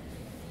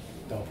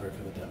 Don't pray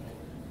for the devil.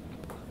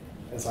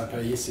 And St.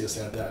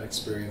 Paisius had that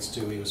experience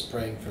too. He was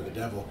praying for the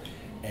devil,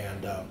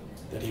 and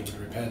that he would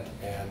repent,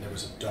 and there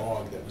was a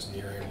dog that was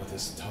near him with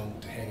his tongue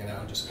hanging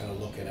out, just kind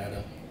of looking at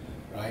him,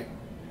 right?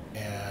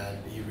 And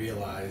he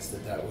realized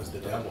that was the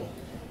devil,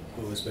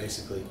 who was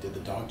basically, did the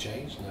dog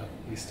change? No,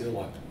 he's still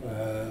like,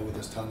 with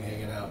his tongue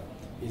hanging out.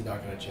 He's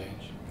not going to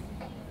change.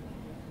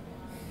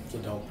 So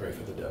don't pray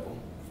for the devil.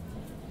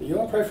 If you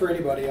don't pray for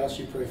anybody else,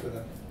 you pray for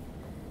them,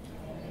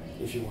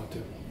 if you want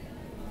to.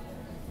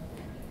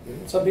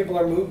 And some people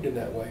are moved in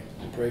that way,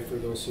 to pray for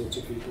those sorts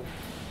of people.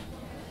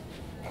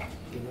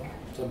 You know,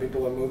 some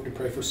people are moved to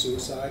pray for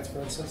suicides, for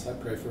instance. I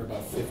pray for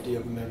about 50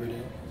 of them every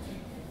day,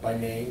 by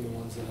name, the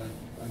ones that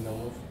I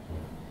know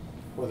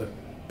of, or the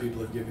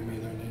people have given me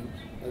their names.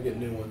 I get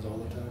new ones all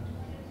the time,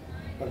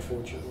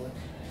 unfortunately.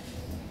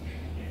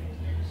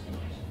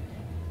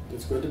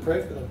 It's good to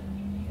pray for them,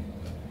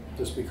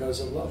 just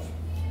because of love.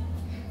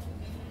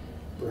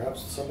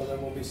 Perhaps some of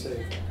them will be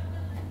saved.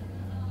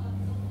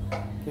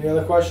 Any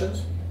other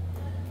questions?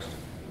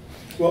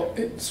 Well,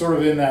 it's sort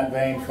of in that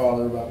vein,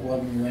 Father, about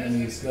loving your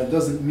enemies. That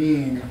doesn't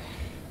mean,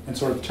 and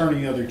sort of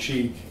turning the other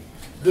cheek,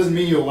 it doesn't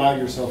mean you allow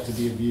yourself to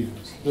be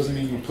abused. It doesn't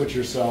mean you put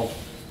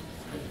yourself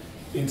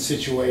in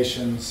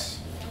situations,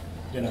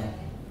 you know,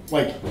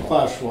 like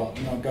Klaus Scwab,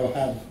 you know, go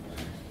have,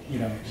 you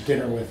know,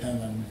 dinner with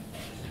him and...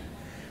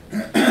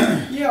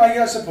 Yeah,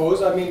 I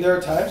suppose. I mean, there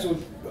are times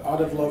when,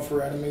 out of love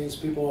for enemies,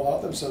 people allow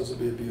themselves to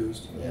be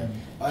abused. Yeah.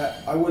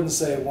 I wouldn't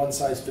say one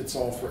size fits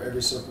all for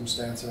every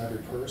circumstance and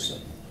every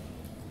person.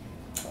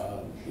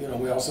 You know,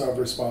 we also have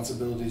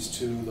responsibilities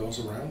to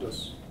those around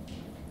us.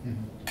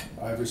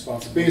 I have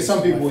responsibilities because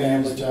some people to my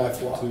family, use to my that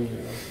flock.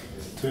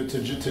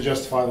 to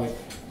justify like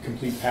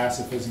complete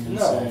pacifism and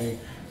No. say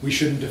we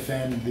shouldn't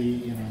defend the,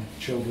 you know,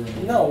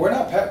 children. No, we're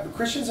not.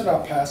 Christians are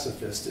not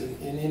pacifist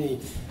in any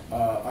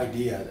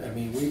idea. I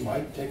mean, we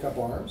might take up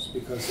arms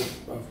because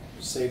of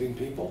saving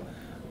people,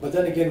 but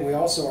then again, we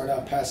also are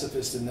not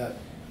pacifist in that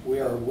we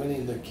are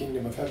winning the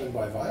kingdom of heaven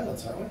by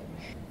violence, aren't we?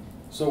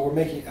 So we're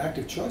making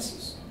active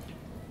choices.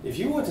 If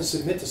you want to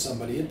submit to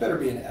somebody, it better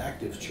be an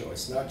active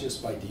choice, not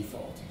just by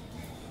default.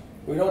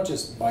 We don't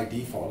just by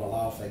default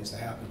allow things to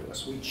happen to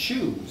us. We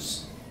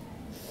choose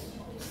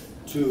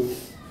to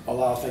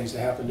allow things to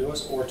happen to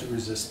us or to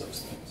resist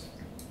those things.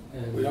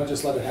 And We don't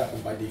just let it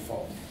happen by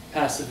default.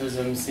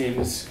 pacifism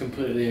seems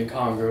completely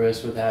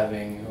incongruous with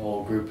having a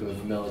whole group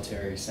of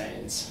military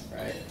saints,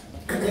 right?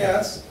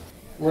 Yes,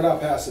 we're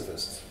not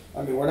pacifists.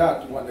 I mean, we're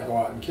not wanting to go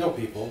out and kill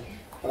people,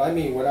 but I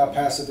mean we're not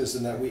pacifists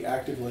in that we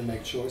actively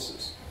make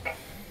choices.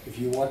 If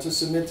you want to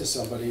submit to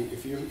somebody,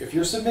 if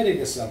you're submitting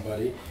to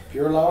somebody, if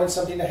you're allowing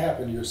something to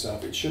happen to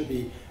yourself, it should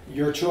be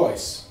your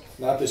choice,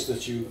 not just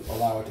that you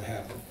allow it to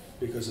happen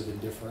because of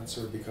indifference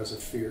or because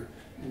of fear.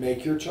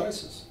 Make your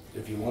choices.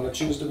 If you want to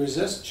choose to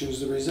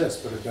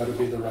resist, but it better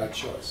be the right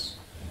choice.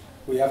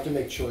 We have to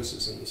make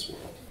choices in this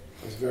world.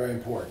 It's very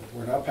important.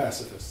 We're not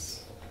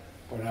pacifists.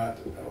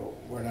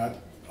 We're not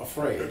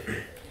afraid,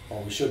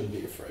 or we shouldn't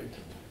be afraid.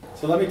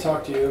 So let me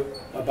talk to you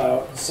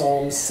about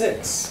Psalm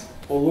 6.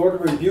 O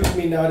Lord, rebuke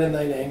me not in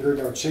thine anger,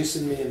 nor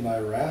chasten me in thy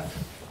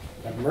wrath.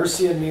 Have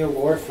mercy on me, O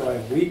Lord, for I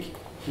am weak.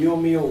 Heal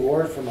me, O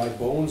Lord, for my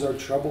bones are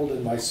troubled,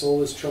 and my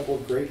soul is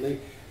troubled greatly.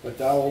 But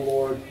thou, O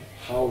Lord,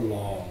 how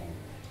long?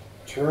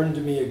 Turn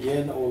to me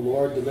again, O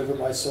Lord, deliver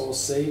my soul,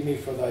 save me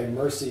for thy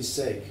mercy's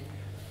sake.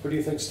 Who do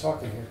you think's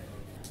talking here?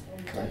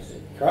 Christ.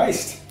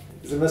 Christ.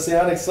 It's a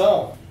messianic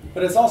psalm.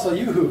 But it's also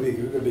you who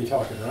could be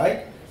talking,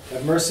 right?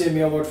 Have mercy on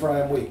me, O Lord, for I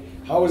am weak.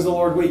 How is the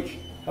Lord weak?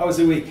 How is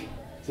he weak?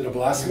 Is it a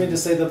blasphemy to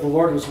say that the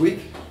Lord was weak?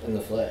 In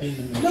the flesh.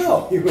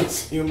 No, he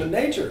was human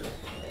nature.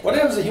 What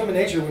happens to human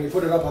nature when you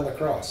put it up on the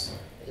cross?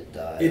 It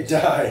dies. It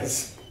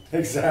dies.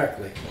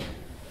 Exactly.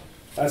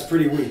 That's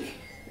pretty weak,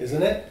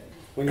 isn't it?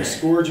 When you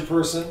scourge a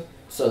person,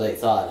 So they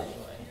thought,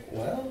 anyway.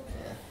 well,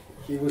 Yeah.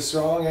 he was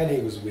strong and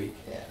he was weak.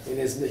 Yeah. In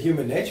his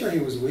human nature, he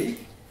was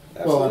weak.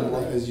 Well,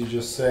 Absolutely. and as you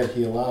just said,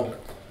 he allowed it.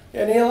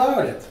 And he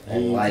allowed it.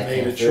 And He life made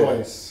a came through.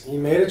 choice. He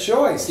made a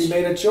choice. He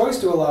made a choice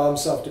to allow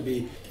himself to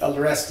be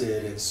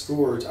arrested and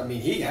scourged. I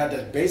mean, he had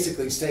to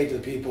basically say to the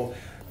people,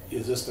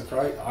 is this the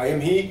Christ? I am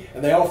he.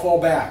 And they all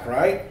fall back,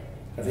 right?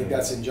 I think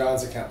that's in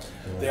John's account.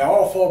 They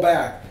all fall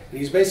back. And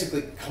he's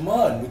basically, come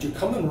on, would you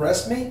come and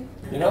arrest me?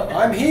 You know,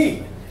 I'm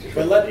he.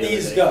 But let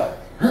these go.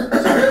 So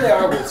here they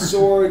are with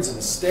swords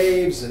and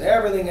staves and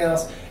everything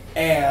else.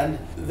 And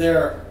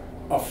they're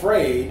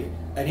afraid.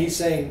 And he's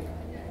saying,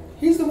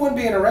 he's the one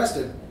being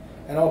arrested.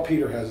 And all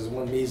Peter has is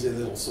one measly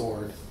little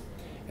sword.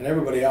 And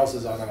everybody else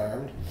is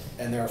unarmed.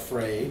 And they're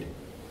afraid.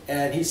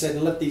 And he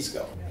said, let these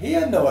go. He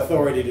had no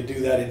authority to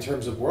do that in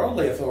terms of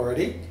worldly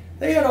authority.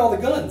 They had all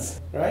the guns,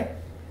 right?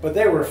 But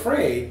they were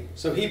afraid,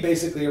 so he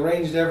basically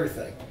arranged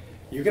everything.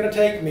 You're going to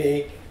take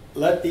me,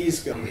 let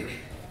these go.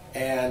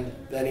 And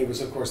then he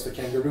was, of course, the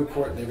kangaroo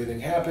court and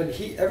everything happened.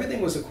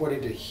 Everything was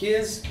according to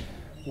his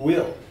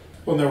will.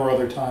 Well, there were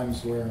other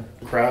times where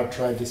the crowd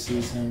tried to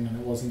seize him, and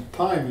it wasn't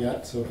time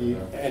yet, so he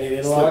And he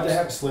didn't allow it to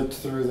happen. slipped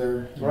through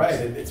there. Right,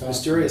 it's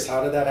mysterious.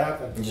 How did that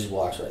happen? He just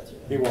walks right through.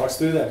 He walks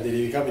through them. Did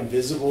he become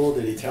invisible?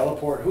 Did he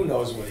teleport? Who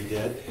knows what he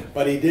did?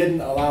 But he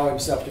didn't allow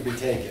himself to be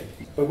taken.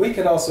 But we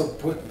can also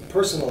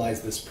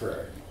personalize this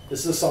prayer. This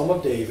is a Psalm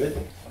of David.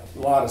 A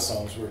lot of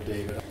Psalms were of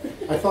David.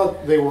 I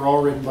thought they were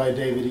all written by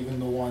David, even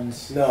the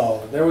ones.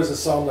 No, there was a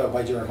Psalm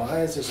by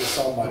Jeremiah. There's a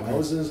Psalm by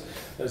Moses.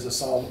 There's a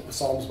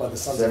Psalms by the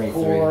sons 73. of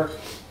Korah.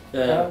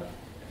 The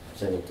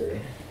 73.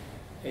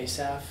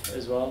 Asaph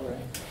as well, right?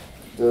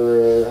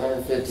 The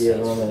 150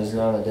 of them is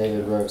known that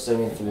David wrote.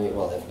 73,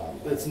 well, they've not.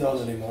 It's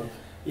known anymore.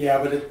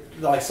 Yeah, but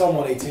like Psalm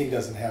 118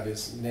 doesn't have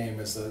his name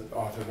as the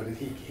author, but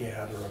he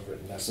had to have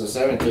written that. So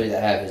 73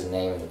 that have his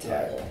name in the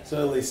title.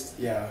 So at least,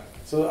 yeah.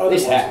 So At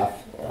least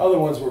half. Other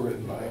ones were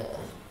written by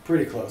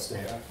pretty close to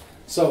half.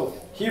 So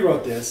he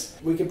wrote this.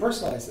 We can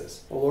personalize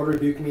this. O Lord,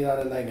 rebuke me not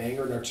in thine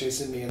anger, nor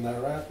chasten me in thy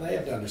wrath. They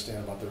have to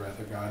understand about the wrath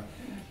of God.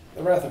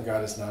 The wrath of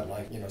God is not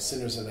like,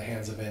 sinners in the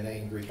hands of an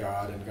angry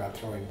God and God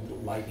throwing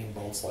lightning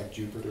bolts like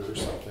Jupiter or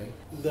something.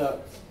 The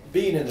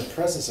being in the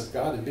presence of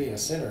God and being a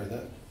sinner,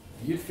 that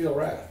you'd feel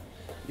wrath.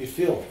 You'd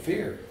feel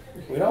fear.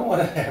 We don't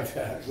want to have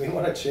that. We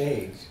want to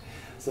change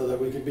so that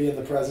we can be in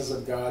the presence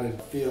of God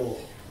and feel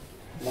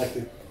like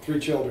the 3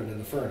 children in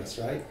the furnace,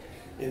 right?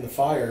 In the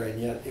fire,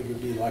 and yet it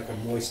would be like a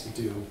moist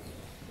dew.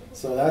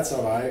 So that's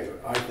what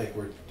I think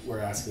we're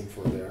asking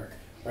for there.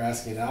 We're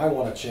asking, I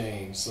want to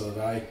change so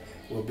that I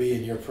will be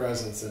in your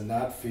presence and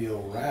not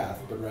feel wrath,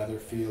 but rather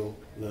feel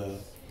the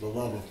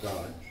love of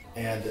God.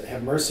 And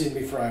have mercy on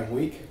me, for I am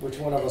weak. Which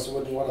one of us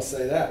wouldn't want to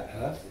say that,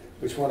 huh?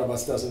 Which one of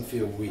us doesn't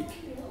feel weak?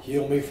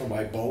 Heal me, for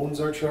my bones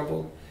are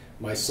troubled.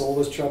 My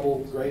soul is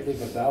troubled greatly,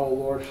 but thou, O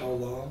Lord, how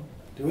long?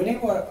 Do any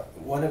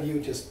one of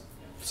you just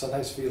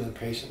sometimes feel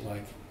impatient,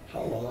 like,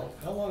 how long?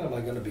 How long am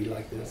I going to be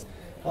like this?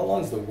 How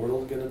long is the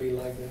world going to be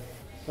like this?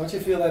 Don't you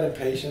feel that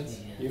impatience?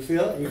 You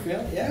feel it? You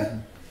feel it? Yeah,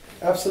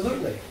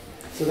 absolutely.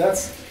 So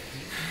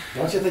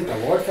don't you think the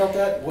Lord felt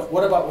that?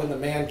 What about when the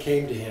man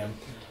came to him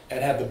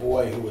and had the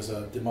boy who was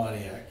a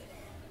demoniac?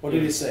 What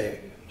did he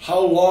say? How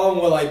long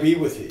will I be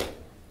with thee?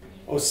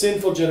 O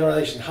sinful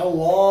generation, how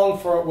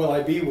long will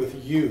I be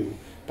with you?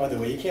 By the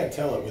way, you can't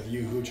tell it with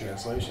you-who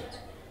translations.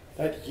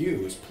 That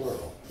you is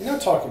plural. He's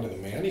not talking to the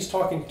man, he's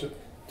talking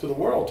to the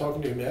world,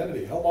 talking to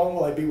humanity. How long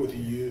will I be with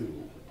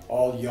you?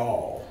 All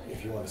y'all,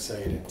 if you want to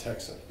say it in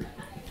Texan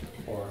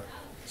or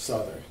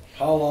Southern.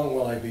 How long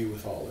will I be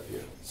with all of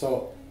you?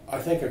 So I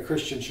think a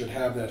Christian should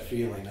have that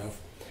feeling of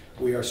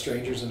we are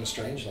strangers in a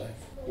strange land.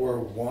 We're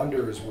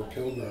wanderers, we're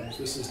pilgrims.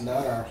 This is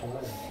not our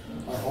home.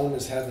 Our home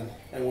is heaven,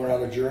 and we're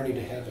on a journey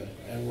to heaven.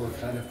 And we're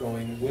kind of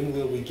going, when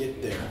will we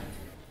get there?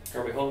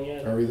 Are we home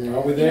yet? Are we there?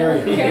 Are we there?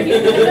 Are we there?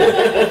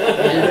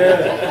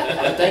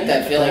 I think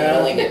that feeling can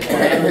only get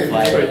more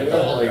amplified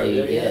the older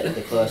you get,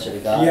 the closer to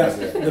God. Yes,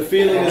 is it? the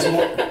feeling is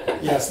more.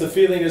 Yes, the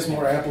feeling is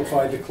more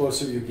amplified the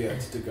closer you get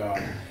to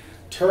God.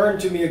 Turn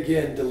to me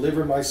again,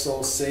 deliver my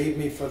soul, save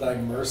me for thy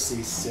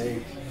mercy's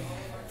sake.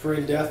 For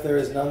in death there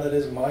is none that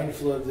is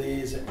mindful of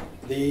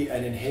thee,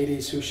 and in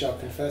Hades who shall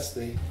confess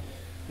thee?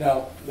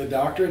 Now, the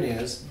doctrine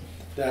is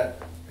that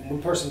when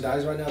one person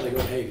dies right now, they go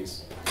to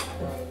Hades.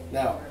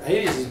 Now,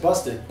 Hades is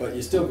busted, but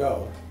you still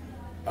go.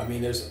 I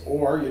mean,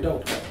 or you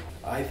don't go.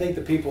 I think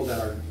the people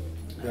that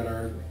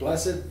are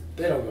blessed,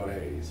 they don't go to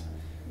Hades.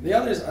 The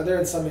others are there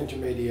in some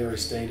intermediary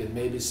state, and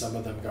maybe some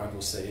of them God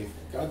will save.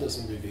 God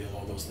doesn't reveal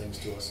all those things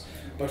to us.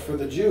 But for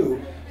the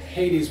Jew,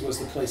 Hades was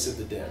the place of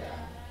the dead.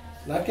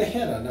 Not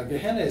Gehenna. Now,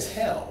 Gehenna is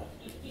hell.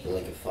 The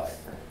lake of fire.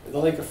 The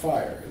lake of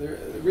fire.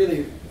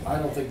 Really, I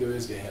don't think there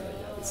is Gehenna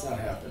yet. It's not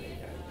happening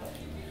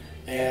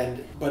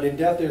yet. But in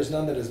death there is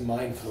none that is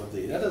mindful of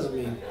thee. That doesn't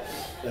mean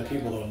that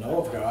people don't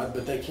know of God,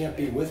 but they can't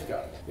be with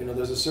God. You know,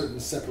 there's a certain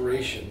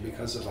separation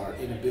because of our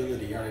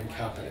inability, our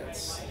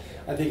incompetence.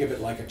 I think of it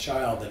like a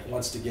child that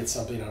wants to get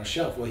something on a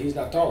shelf. Well, he's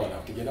not tall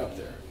enough to get up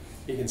there.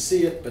 He can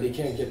see it, but he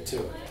can't get to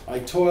it. I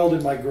toiled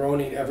in my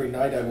groaning every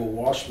night. I will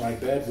wash my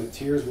bed. With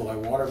tears will I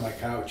water my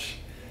couch.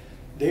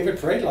 David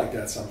prayed like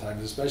that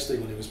sometimes, especially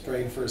when he was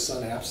praying for his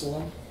son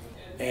Absalom.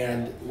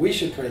 And we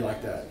should pray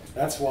like that.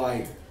 That's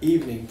why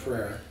evening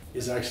prayer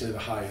is actually the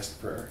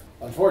highest prayer.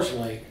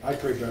 Unfortunately, I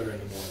pray better in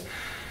the morning.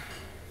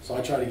 So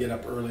I try to get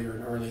up earlier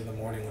and early in the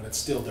morning when it's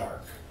still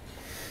dark.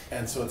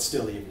 And so it's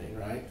still evening,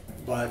 right?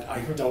 But I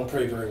don't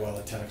pray very well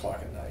at 10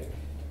 o'clock at night.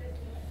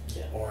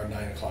 Or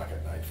 9 o'clock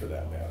at night for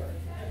that matter.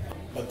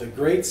 But the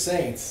great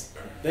saints,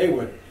 they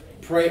would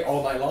pray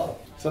all night long.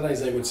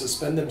 Sometimes they would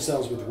suspend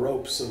themselves with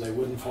ropes so they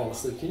wouldn't fall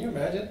asleep. Can you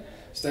imagine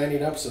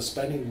standing up,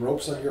 suspending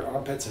ropes on your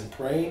armpits and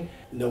praying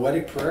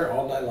noetic prayer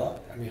all night long?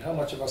 I mean, how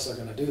much of us are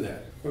going to do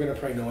that? We're going to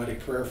pray noetic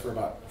prayer for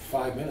about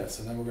 5 minutes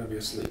and then we're going to be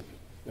asleep.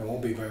 It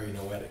won't be very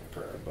noetic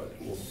prayer, but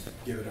we'll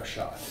give it a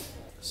shot.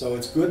 So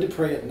it's good to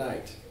pray at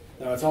night.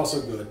 Now it's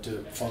also good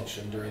to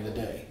function during the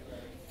day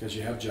because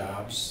you have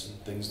jobs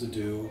and things to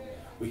do.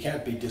 We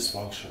can't be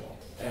dysfunctional.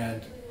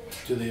 And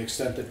to the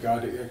extent that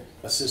God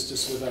assists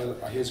us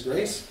with His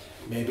grace,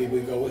 maybe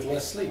we go with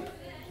less sleep.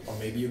 Or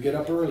maybe you get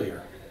up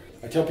earlier.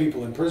 I tell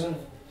people in prison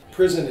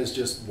is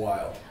just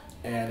wild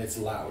and it's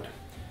loud.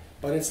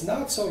 But it's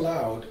not so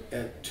loud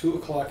at 2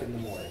 o'clock in the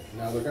morning.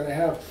 Now they're going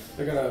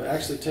to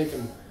actually take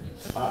them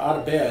out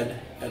of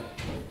bed at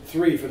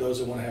 3 for those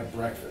who want to have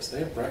breakfast. They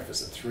have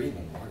breakfast at 3 in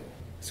the morning.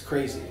 It's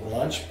crazy.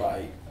 Lunch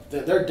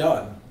they're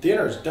done.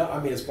 Dinner's done.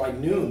 I mean, it's by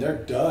noon. They're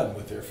done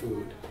with their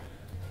food.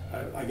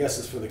 I guess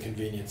it's for the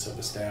convenience of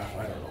the staff.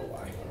 I don't know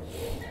why.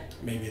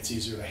 Maybe it's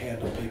easier to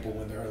handle people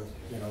when their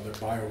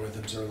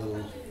biorhythms are a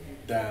little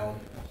down.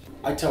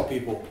 I tell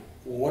people,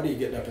 well, what are you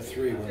getting up at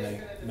 3 when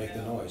they make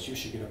the noise? You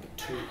should get up at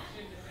 2.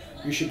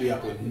 You should be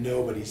up when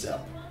nobody's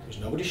up. There's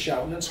nobody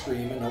shouting and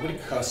screaming, nobody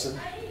cussing.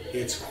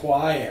 It's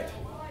quiet,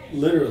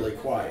 literally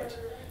quiet,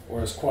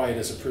 or as quiet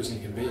as a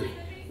prison can be.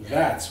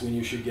 That's when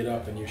you should get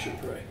up and you should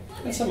pray.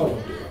 And some of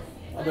them do.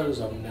 Others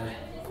of them,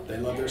 they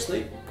love their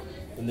sleep.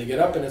 When they get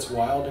up and it's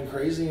wild and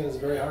crazy and it's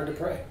very hard to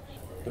pray.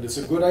 But it's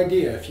a good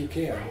idea, if you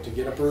can, to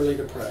get up early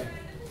to pray,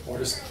 or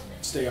to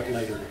stay up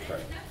later to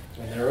pray.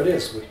 And there it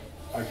is.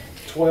 I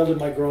toiled in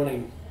my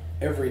groaning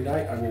every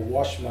night. I will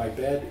wash my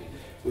bed.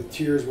 With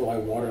tears will I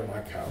water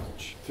my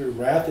couch. Through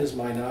wrath is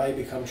mine eye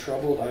become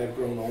troubled. I have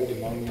grown old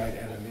among mine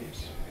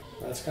enemies.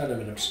 That's kind of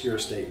an obscure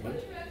statement.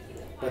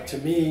 But to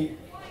me,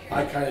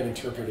 I kind of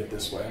interpret it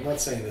this way. I'm not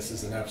saying this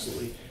is an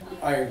absolutely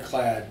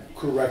ironclad,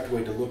 correct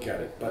way to look at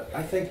it, but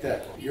I think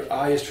that your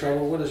eye is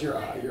troubled. What is your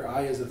eye? Your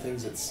eye is the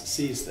things that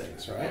sees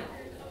things, right?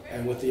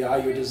 And with the eye,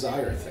 you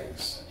desire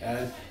things.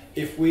 And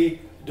if we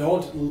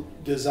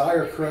don't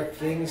desire correct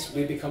things,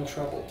 we become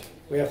troubled.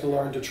 We have to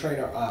learn to train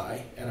our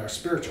eye and our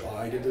spiritual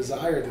eye to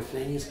desire the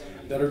things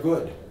that are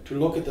good, to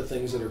look at the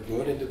things that are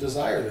good and to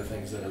desire the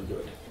things that are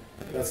good.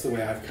 That's the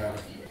way I've kind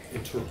of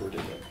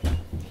interpreted it.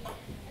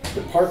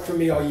 Depart from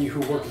me, all ye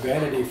who work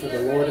vanity, for the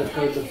Lord hath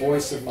heard the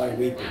voice of my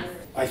weeping.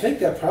 I think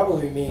that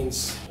probably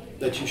means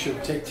that you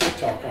should take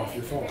TikTok off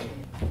your phone,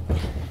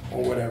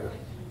 or whatever.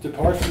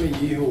 Depart from me,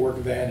 ye who work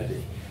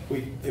vanity.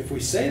 If we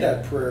say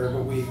that prayer,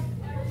 but we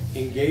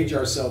engage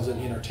ourselves in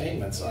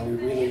entertainments, are we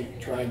really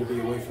trying to be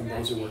away from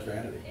those who work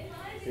vanity?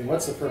 I mean,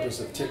 what's the purpose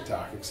of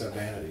TikTok except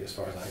vanity, as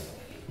far as I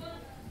know?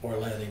 Or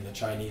letting the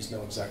Chinese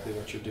know exactly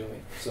what you're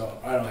doing. So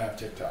I don't have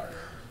TikTok.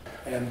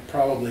 And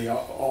probably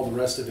all the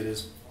rest of it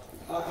is,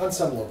 on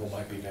some level,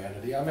 might be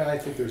vanity. I mean, I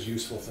think there's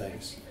useful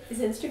things. Is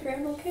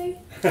Instagram okay?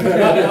 There's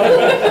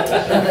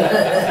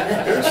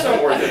some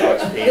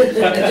Orthodox pages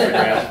on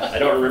Instagram. I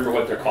don't remember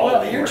what they're called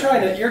Well, anymore.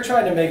 you're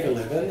trying to make a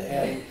living,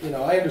 and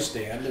I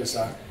understand. There's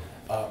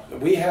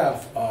we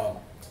have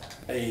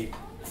a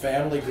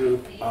family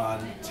group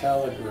on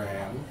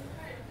Telegram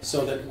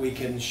so that we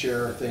can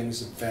share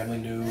things, family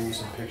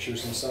news and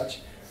pictures and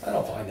such. I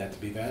don't find that to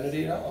be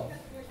vanity at all.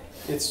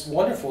 It's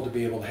wonderful to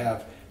be able to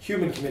have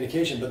human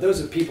communication, but those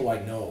are people I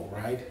know,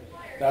 right?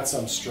 Not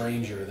some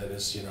stranger that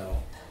is,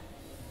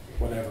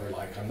 whatever,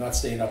 like I'm not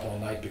staying up all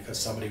night because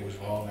somebody was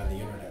wrong on the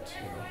internet,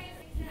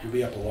 You'll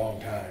be up a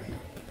long time.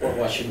 Or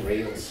watching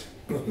reels.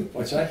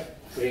 What's that?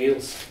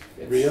 Reels.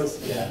 Reels?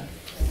 Yeah.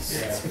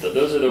 Yeah.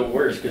 Those are the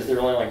worst because they're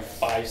only like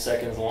 5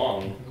 seconds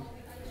long.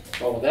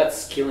 Oh,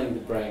 that's killing the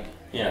brain.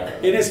 Yeah.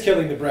 It is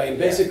killing the brain.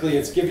 Basically,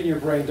 it's giving your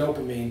brain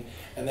dopamine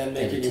and then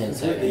making Every you 10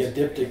 completely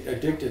seconds.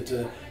 addicted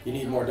to, you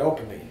need more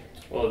dopamine.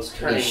 Well, it's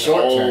turning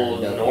short-term all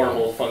dopamine.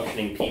 normal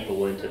functioning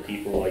people into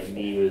people like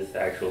me with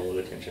actual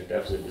attention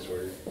deficit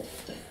disorder.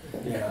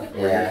 Yeah.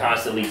 Where you're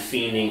constantly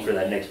fiending for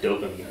that next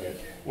dopamine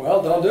hit.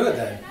 Well, don't do it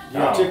then. You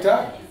have No.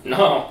 TikTok?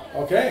 No,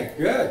 Okay,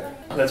 good.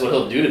 that's what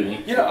he'll do to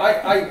me. You know,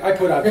 I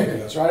put out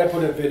videos, right? I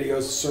put out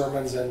videos,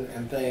 sermons,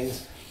 and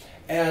things.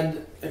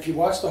 And if you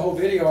watch the whole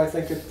video, I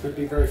think it could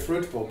be very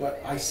fruitful.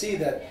 But I see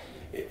that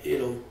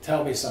it'll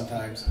tell me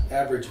sometimes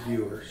average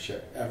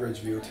viewership, average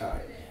view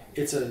time.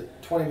 It's a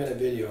 20-minute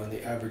video, and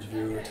the average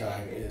viewer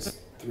time is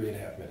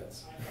 3.5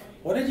 minutes.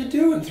 What did you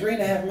do in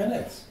 3.5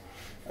 minutes?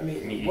 I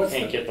mean, You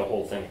can't get the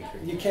whole thing.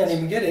 you can't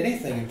even get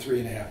anything in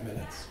 3.5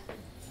 minutes.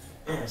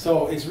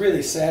 So it's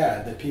really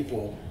sad that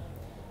people,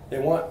 they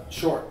want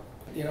short.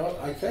 You know,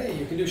 okay,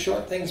 you can do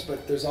short things,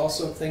 but there's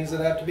also things that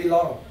have to be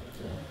long.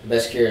 The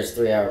best cure is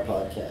 3-hour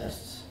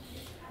podcasts.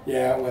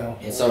 Yeah, well.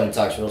 And someone who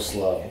talks real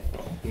slow.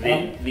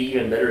 The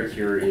even better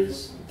cure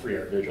is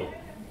 3-hour vigil.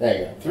 There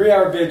you go.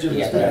 3-hour vigil is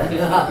Yeah. better.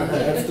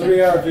 That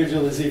 3-hour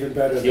vigil is even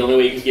better. The only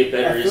way you can get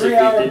better A is if you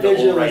 3-hour did the whole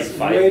vigil right is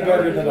 5 way hour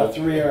better than a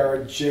vigil.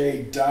 3-hour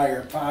Jay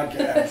Dyer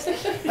podcast.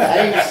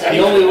 The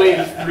only way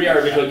the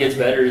 3-hour vigil gets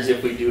better is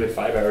if we do it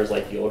 5 hours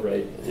like the old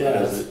right. Yeah.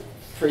 does it.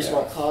 Pretty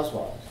smart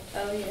Cosmos.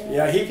 Oh, yeah.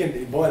 Yeah, he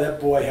can. Boy,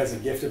 that boy has a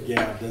gift of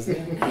gab, doesn't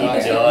he? He Yeah.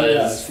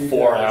 does He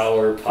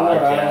 4-hour 4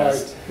 podcast.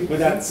 hours with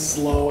that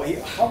slow.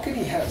 How can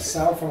he have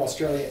sound from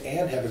Australia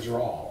and have a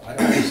drawl? I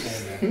don't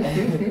understand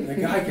that.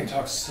 The guy can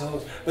talk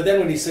so. But then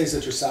when he says the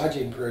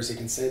Trisaggian prayers, he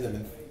can say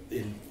them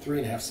in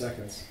 3.5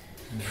 seconds.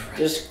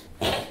 Just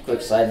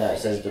quick side note, it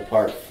says,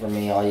 "Depart from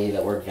me, all ye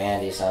that work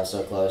vanity." Sounds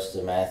so close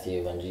to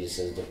Matthew when Jesus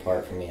says,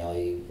 "Depart from me, all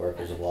ye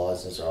workers of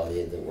lawlessness, or all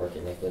ye that work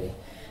iniquity."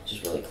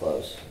 Just really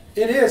close.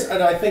 It is,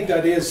 and I think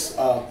that is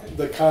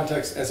the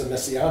context as a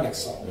messianic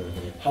psalm.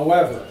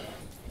 However,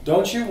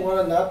 don't you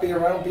want to not be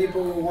around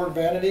people who work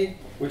vanity?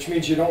 Which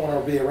means you don't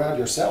want to be around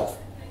yourself.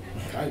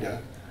 Kinda.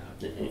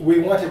 We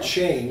want to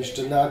change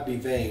to not be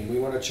vain. We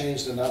want to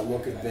change to not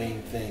look at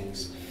vain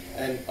things.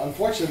 And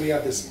unfortunately, we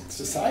have this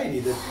society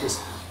that just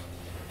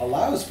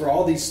allows for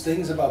all these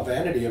things about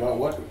vanity, about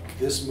what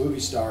this movie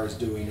star is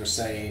doing or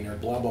saying or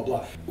blah, blah,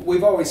 blah.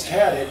 We've always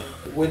had it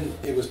when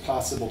it was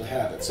possible to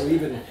have it. So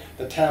even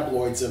the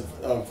tabloids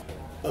of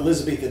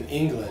Elizabethan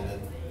England,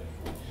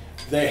 and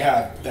they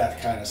had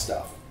that kind of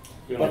stuff.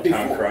 But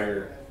town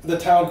crier. The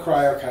town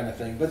crier kind of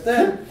thing. But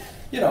then,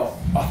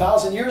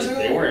 1,000 years ago?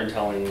 They weren't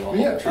telling you all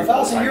Yeah, the truth.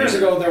 1,000 years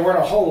ago, there weren't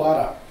a whole lot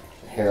of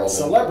Herald of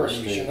celebrities,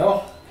 Street. you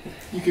know?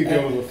 You could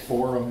go to the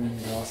forum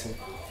and gossip,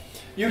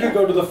 You could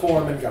go to the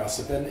forum and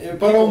gossip,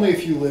 but only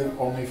if you lived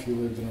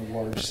in a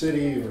large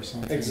city or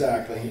something.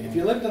 Exactly. If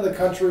you lived in the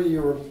country,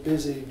 you were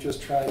busy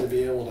just trying to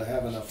be able to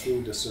have enough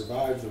food to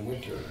survive the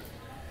winter,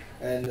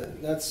 and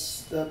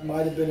that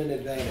might have been an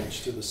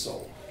advantage to the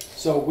soul.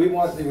 So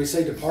we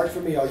say, "Depart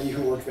from me, all ye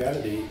who work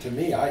vanity." To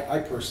me, I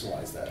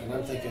personalize that, and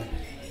I'm thinking,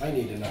 I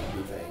need to not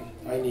be vain.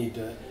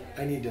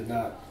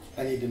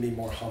 I need to be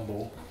more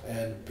humble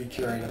and be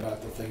caring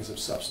about the things of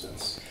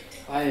substance.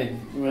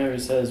 Whenever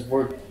it says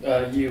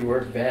you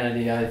work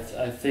vanity,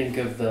 I think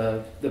of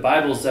the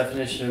Bible's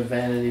definition of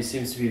vanity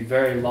seems to be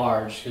very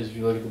large, because if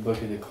you look at the book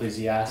of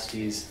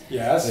Ecclesiastes,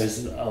 Yes.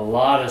 there's a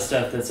lot of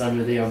stuff that's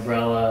under the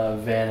umbrella of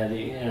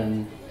vanity,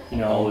 and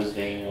Always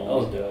vain,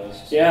 always does.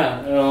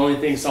 yeah, the only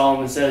thing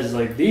Solomon says is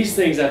like, these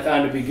things I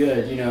found to be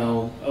good,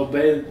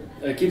 obey,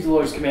 keep the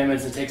Lord's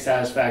commandments and take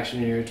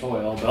satisfaction in your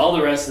toil, but all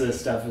the rest of this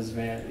stuff is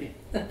vanity.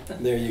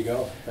 There you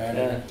go.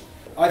 Vanity. Yeah.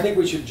 I think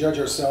we should judge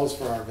ourselves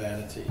for our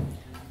vanity.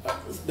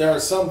 There are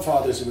some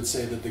fathers who would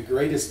say that the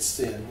greatest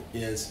sin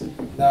is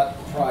not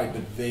pride,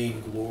 but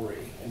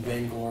vainglory. And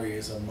vainglory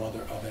is a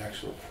mother of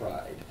actual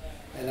pride.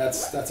 And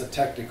that's a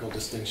technical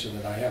distinction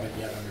that I haven't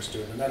yet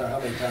understood. No matter how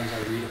many times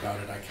I read about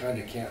it, I kind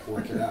of can't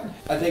work it out.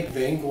 I think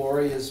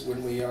vainglory is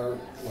when we're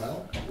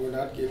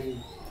not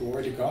giving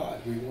glory to God.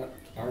 We want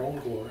our own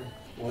glory.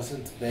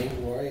 Wasn't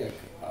vainglory,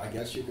 I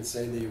guess you could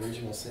say, the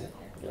original sin?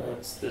 No,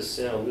 it's the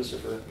sin of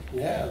Lucifer.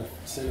 Yeah, the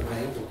sin of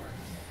vainglory.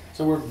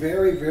 So we're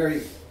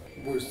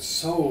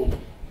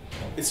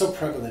it's so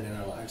prevalent in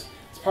our lives.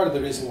 It's part of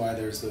the reason why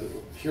there's the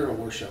hero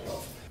worship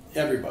of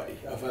everybody,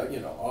 of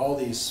all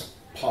these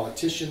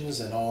politicians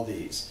and all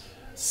these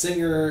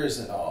singers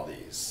and all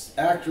these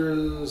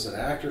actors and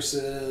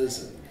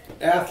actresses and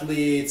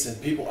athletes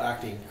and people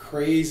acting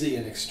crazy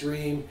and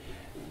extreme,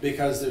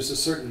 because there's a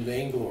certain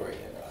vainglory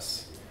in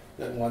us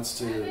that wants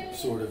to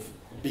sort of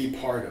be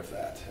part of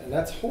that. And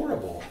that's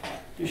horrible.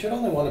 You should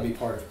only want to be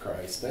part of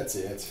Christ. That's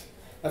it.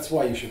 That's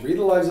why you should read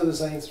the lives of the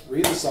saints,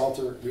 read the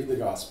Psalter, read the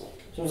Gospel.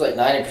 Seems like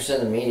 90%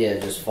 of the media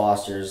just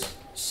fosters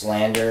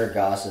slander,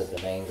 gossip, and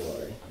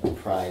vainglory, and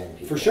pride in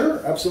people. For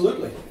sure,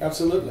 absolutely,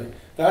 absolutely.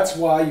 That's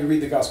why you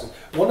read the Gospel.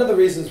 One of the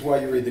reasons why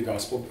you read the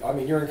Gospel,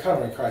 you're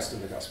encountering Christ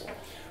in the Gospel.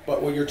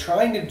 But what you're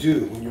trying to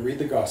do when you read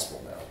the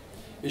Gospel now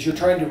is you're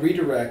trying to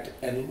redirect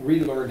and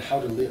relearn how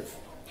to live,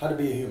 How to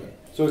be a human.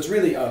 So it's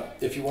really,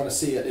 if you want to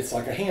see it, it's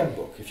like a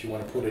handbook, if you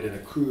want to put it in a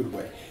crude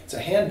way. It's a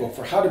handbook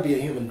for how to be a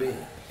human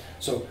being.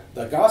 So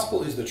the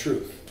gospel is the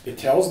truth. It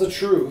tells the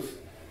truth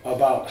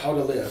about how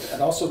to live,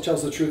 and also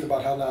tells the truth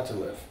about how not to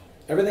live.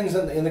 Everything's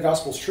in the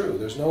gospel is true.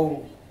 There's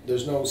no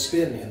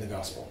spin in the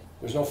gospel.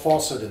 There's no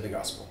falsehood in the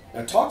gospel.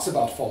 It talks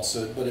about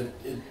falsehood, but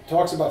it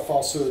talks about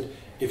falsehood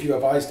if you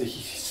have eyes to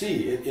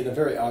see it in a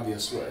very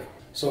obvious way.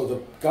 So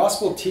the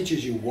gospel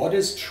teaches you what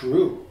is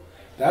true.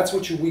 That's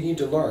what we need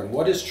to learn.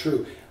 What is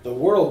true? The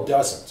world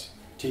doesn't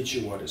teach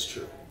you what is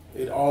true.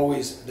 There's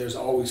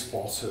always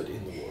falsehood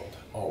in the world.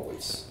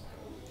 Always.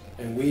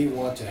 And we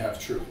want to have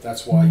truth.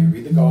 That's why you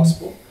read the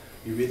gospel,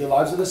 you read the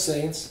lives of the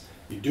saints,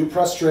 you do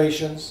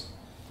prostrations,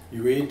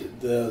 you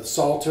read the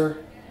Psalter,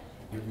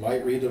 you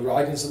might read the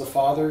writings of the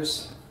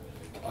fathers.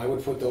 I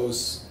would put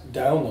those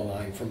down the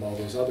line from all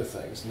those other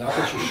things. Not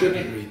that you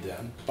shouldn't read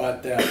them,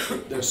 but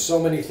that there's so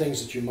many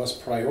things that you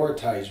must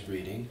prioritize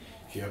reading.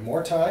 If you have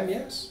more time,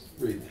 yes,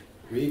 read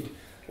them.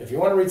 If you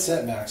want to read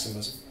St.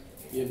 Maximus,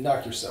 you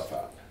knock yourself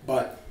out.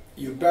 But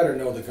you better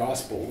know the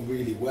gospel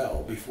really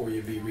well before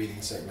you be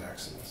reading St.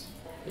 Maximus.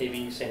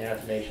 Maybe St.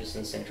 Athanasius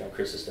and St. John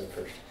Chrysostom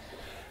first.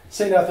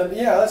 St.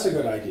 Athanasius, yeah, that's a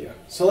good idea.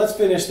 So let's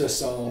finish this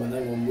psalm and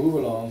then we'll move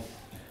along.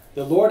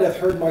 The Lord hath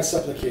heard my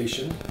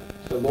supplication.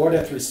 The Lord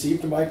hath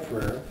received my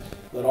prayer.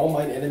 Let all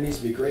mine enemies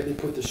be greatly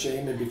put to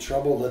shame and be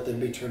troubled. Let them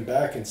be turned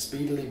back and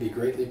speedily be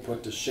greatly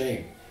put to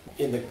shame.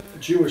 In the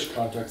Jewish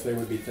context, they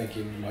would be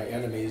thinking my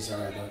enemies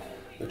are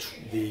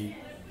the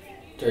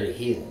dirty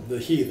heathen. The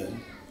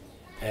heathen.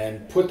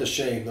 And put to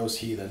shame those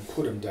heathen,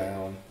 put them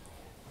down.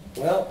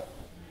 Well,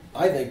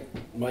 I think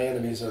my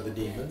enemies are the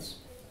demons.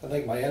 I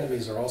think my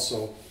enemies are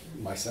also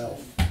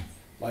myself,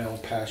 my own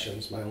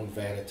passions, my own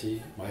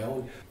vanity, my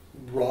own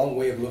wrong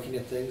way of looking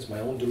at things, my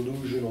own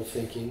delusional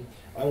thinking.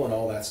 I want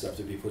all that stuff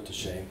to be put to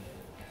shame.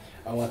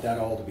 I want that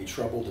all to be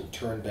troubled and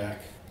turned back,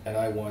 and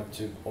I want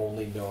to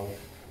only know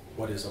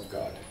what is of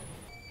God.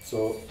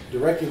 So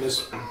directing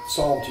this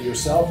psalm to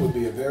yourself would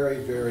be a very,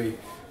 very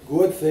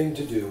good thing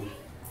to do.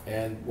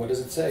 And what does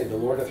it say? The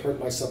Lord hath heard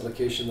my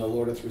supplication, the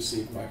Lord hath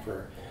received my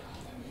prayer.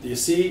 Do you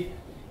see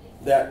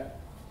that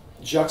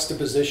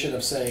juxtaposition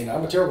of saying,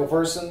 I'm a terrible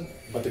person,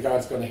 but the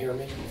God's going to hear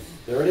me?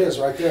 There it is,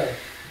 right there.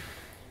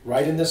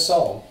 Right in this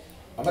psalm.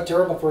 I'm a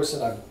terrible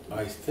person,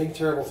 I think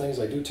terrible things,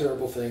 I do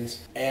terrible things,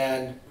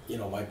 and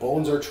my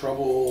bones are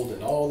troubled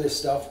and all this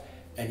stuff,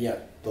 and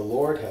yet the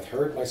Lord hath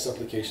heard my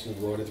supplication,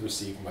 the Lord hath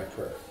received my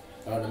prayer.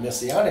 Now in the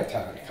Messianic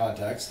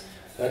context,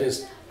 that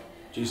is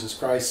Jesus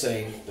Christ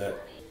saying that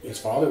his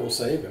Father will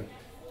save him,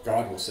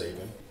 God will save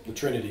him, the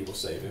Trinity will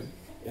save him,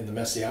 in the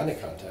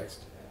Messianic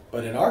context.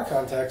 But in our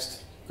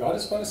context, God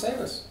is going to save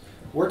us.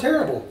 We're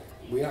terrible.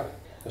 We are.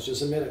 Let's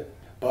just admit it.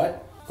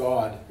 But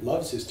God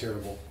loves his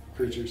terrible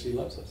creatures. He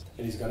loves us.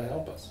 And he's going to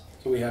help us.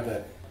 So we have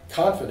that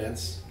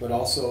confidence, but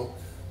also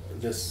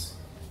this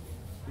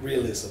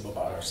realism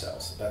about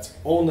ourselves. That's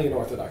only in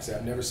Orthodoxy.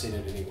 I've never seen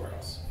it anywhere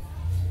else.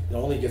 It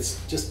only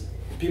gets just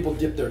people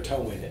dip their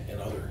toe in it in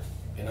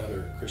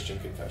other Christian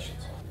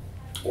confessions.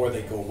 Or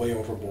they go way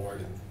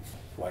overboard and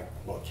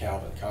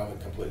Calvin. Calvin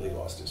completely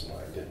lost his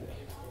mind, didn't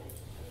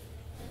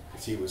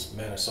he? Because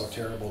men are so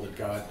terrible that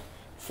God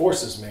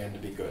forces man to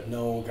be good.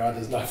 No, God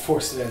does not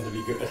force man to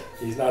be good.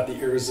 He's not the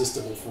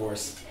irresistible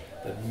force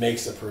that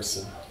makes a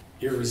person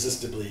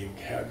irresistibly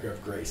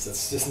have grace.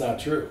 That's just not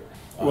true.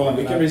 Well,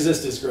 we can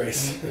resist his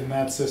grace. In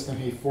that system,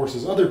 he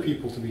forces other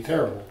people to be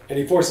terrible. And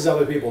he forces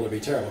other people to be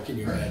terrible. Can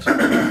you imagine?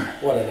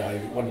 What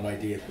an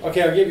idea.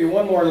 Okay, I'll give you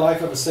one more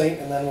life of a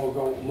saint, and then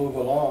we'll move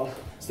along.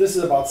 So this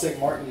is about St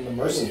Martin the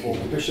Merciful,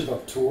 the Bishop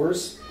of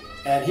Tours.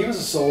 And he was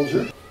a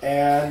soldier,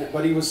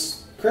 but he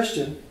was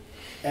Christian.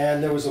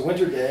 And there was a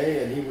winter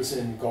day, and he was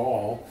in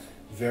Gaul.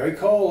 Very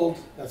cold.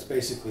 That's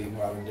basically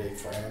modern-day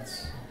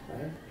France.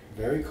 Right?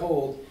 Very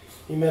cold.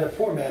 He met a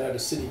poor man at a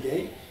city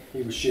gate.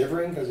 He was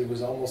shivering because he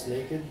was almost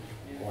naked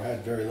or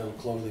had very little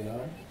clothing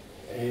on.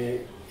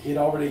 He'd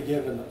already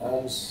given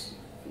alms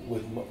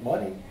with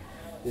money.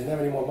 He didn't have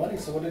any more money,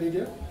 so what did he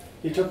do?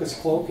 He took his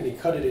cloak and he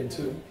cut it in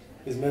two,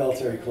 his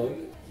military cloak,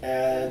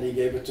 and he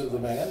gave it to the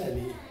man, and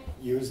he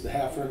used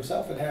half for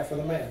himself and half for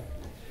the man.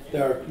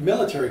 Their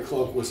military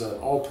cloak was an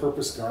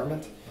all-purpose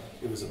garment.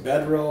 It was a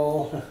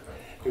bedroll,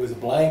 it was a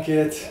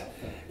blanket,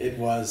 it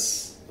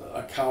was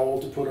a cowl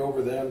to put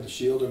over them to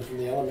shield them from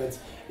the elements.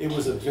 It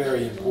was a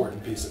very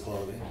important piece of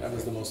clothing. That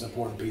was the most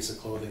important piece of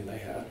clothing they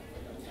had.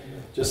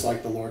 Just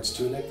like the Lord's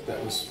tunic,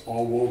 that was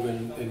all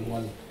woven in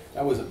one.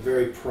 That was a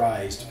very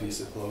prized piece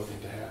of clothing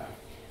to have.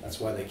 That's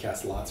why they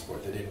cast lots for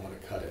it. They didn't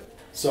want to cut it.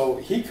 So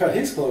he cut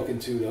his cloak in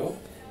two, though,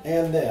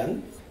 and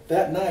then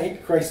that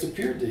night Christ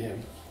appeared to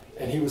him,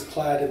 and he was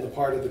clad in the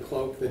part of the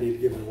cloak that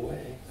he'd given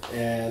away.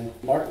 And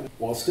Martin,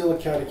 while still a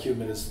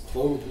catechumen, has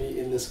clothed me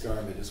in this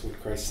garment, is what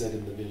Christ said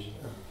in the vision.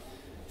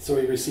 So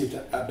he received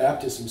a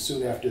baptism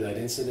soon after that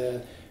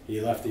incident.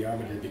 He left the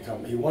army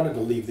he wanted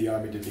to leave the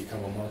army to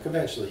become a monk.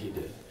 Eventually he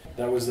did.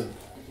 That was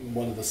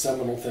one of the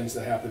seminal things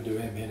that happened to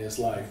him in his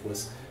life,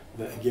 was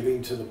the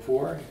giving to the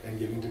poor and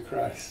giving to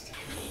Christ.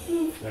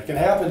 That can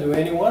happen to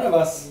any one of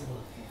us.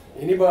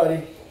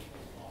 Anybody.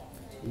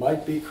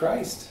 Might be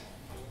Christ.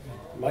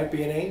 Might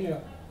be an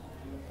angel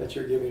that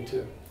you're giving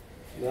to.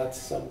 Not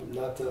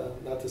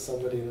to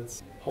somebody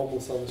that's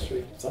homeless on the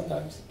street.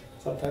 Sometimes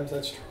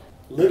that's true.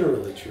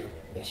 Literally true.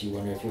 Makes you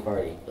wonder if you've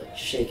already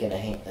shaken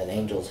an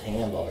angel's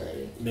hand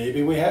already.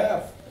 Maybe we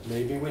have.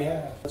 Maybe we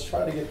have. Let's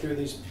try to get through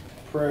these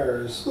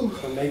prayers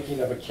for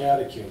making of a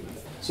catechumen.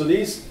 So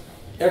these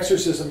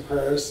exorcism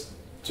prayers,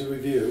 to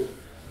review,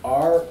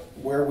 are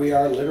where we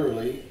are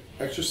literally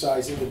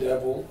exorcising the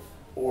devil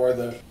or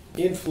the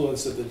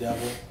influence of the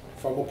devil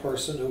from a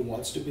person who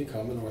wants to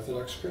become an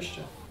Orthodox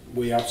Christian.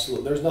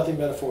 There's nothing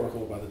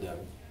metaphorical about the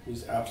devil.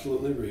 He's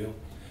absolutely real.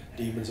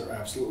 Demons are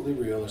absolutely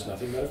real. There's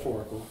nothing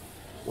metaphorical.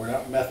 We're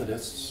not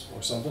Methodists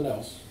or something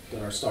else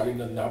that are starting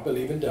to not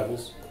believe in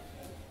devils.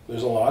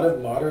 There's a lot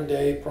of modern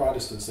day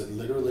Protestants that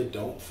literally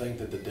don't think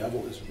that the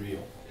devil is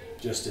real.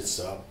 Just it's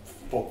a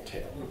folk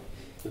tale.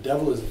 The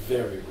devil is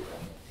very real.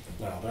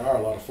 Now, there are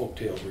a lot of folk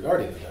tales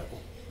regarding the devil.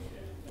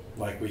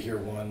 Like we hear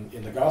one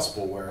in the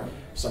gospel where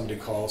somebody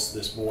calls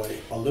this boy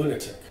a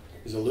lunatic.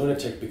 He's a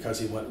lunatic because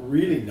he went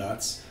really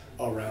nuts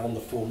around the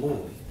full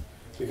moon.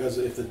 Because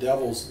if the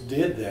devils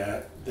did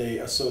that,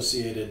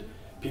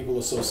 people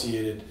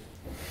associated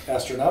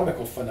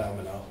astronomical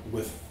phenomena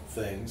with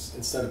things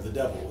instead of the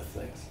devil with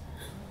things.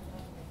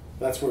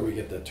 That's where we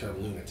get that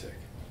term lunatic.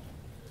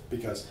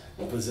 Because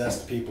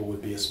possessed people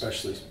would be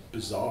especially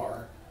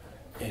bizarre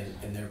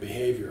in their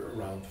behavior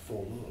around the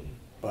full moon.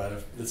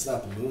 But it's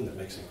not the moon that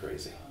makes them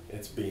crazy.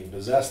 It's being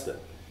possessed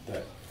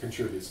that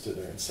contributes to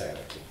their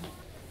insanity.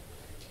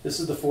 This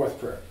is the fourth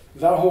prayer.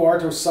 Thou who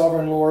art, O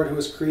sovereign Lord, who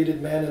hast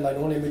created man in thine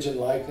own image and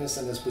likeness,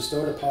 and hast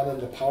bestowed upon him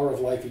the power of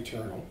life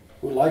eternal,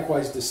 who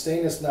likewise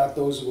disdainest not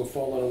those who have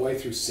fallen away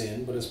through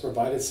sin, but hast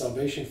provided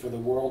salvation for the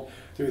world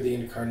through the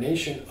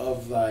incarnation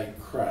of thy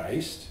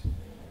Christ.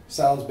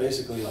 Sounds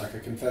basically like a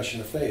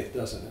confession of faith,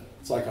 doesn't it?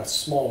 It's like a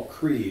small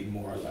creed,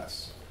 more or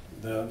less.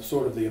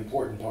 The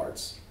important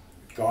parts.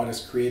 God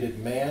has created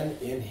man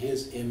in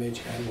his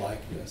image and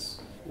likeness,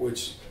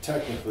 which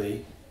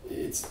technically,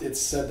 it's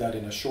said that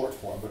in a short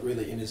form, but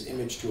really in his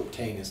image to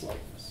obtain his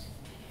likeness.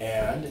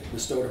 And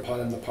bestowed upon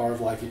him the power of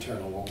life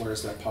eternal. Well, where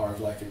is that power of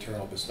life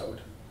eternal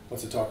bestowed?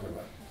 What's it talking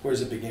about? Where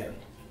does it begin?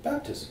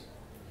 Baptism,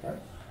 right?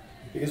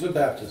 It begins with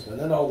baptism,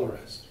 and then all the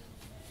rest.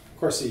 Of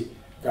course,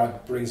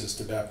 God brings us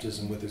to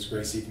baptism with his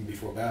grace even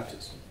before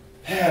baptism.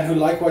 And who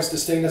likewise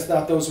disdaineth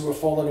not those who have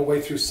fallen away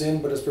through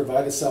sin, but has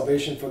provided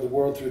salvation for the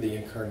world through the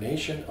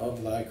incarnation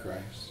of thy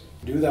Christ.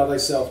 Do thou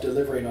thyself,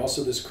 delivering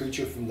also this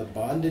creature from the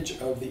bondage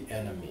of the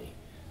enemy,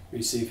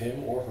 receive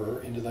him or her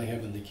into thy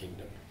heavenly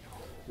kingdom.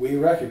 We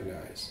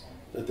recognize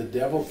that the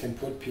devil can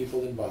put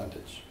people in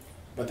bondage,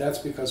 but that's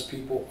because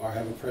people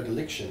have a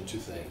predilection to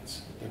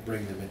things that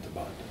bring them into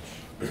bondage.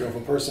 So if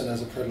a person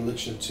has a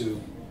predilection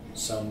to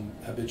some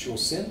habitual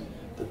sin,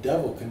 the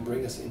devil can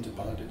bring us into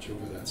bondage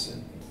over that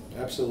sin.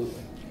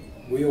 Absolutely.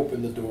 We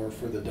open the door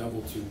for the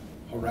devil to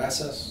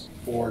harass us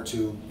or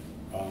to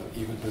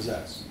even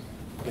possess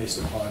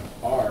based upon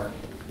our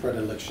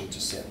predilection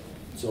to sin.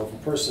 So if a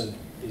person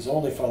is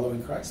only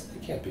following Christ, they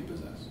can't be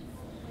possessed.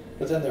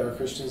 But then there are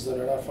Christians that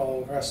are not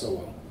following Christ so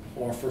well,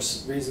 or for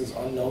reasons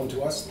unknown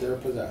to us, they're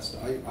possessed.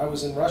 I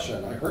was in Russia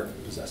and I heard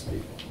possessed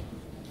people.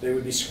 They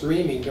would be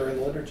screaming during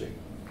the liturgy.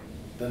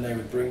 Then they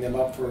would bring them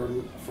up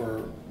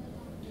for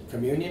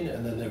communion,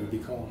 and then they would be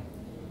calm.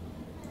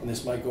 And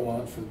this might go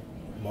on for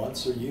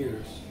months or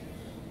years.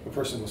 The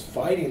person was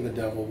fighting the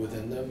devil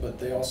within them, but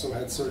they also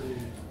had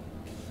certain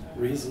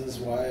reasons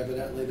why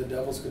evidently the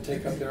devils could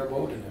take up their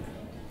abode in him.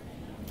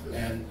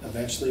 And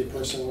eventually a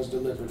person was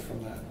delivered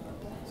from that.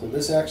 So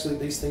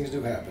these things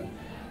do happen.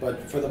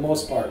 But for the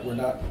most part, we're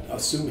not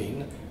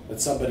assuming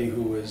that somebody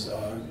who is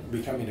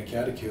becoming a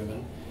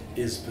catechumen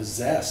is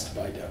possessed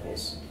by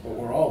devils. But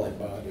we're all in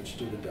bondage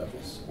to the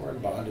devils. We're in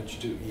bondage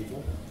to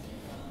evil.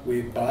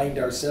 We bind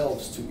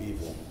ourselves to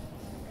evil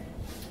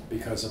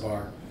because of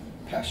our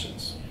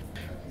passions.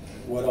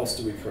 What else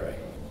do we pray?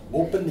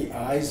 Open the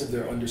eyes of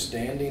their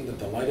understanding, that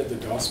the light of the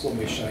gospel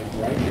may shine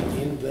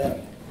brightly in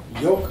them.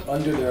 Yoke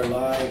under their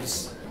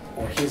lives,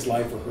 or his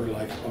life or her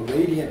life, a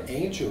radiant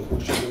angel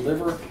who shall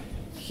deliver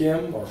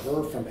him or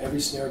her from every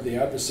snare of the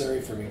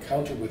adversary, from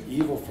encounter with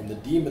evil, from the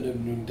demon of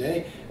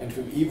noonday, and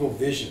from evil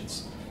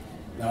visions.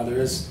 Now there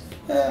is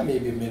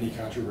maybe a mini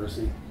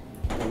controversy.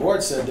 The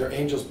Lord said their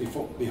angels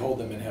behold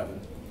them in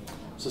heaven.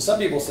 So some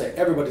people say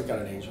everybody's got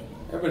an angel.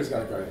 Everybody's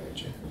got a guardian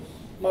angel.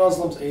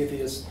 Muslims,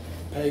 atheists,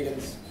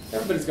 pagans,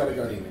 everybody's got a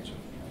guardian angel.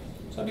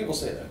 Some people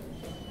say that.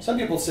 Some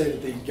people say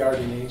that the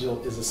guardian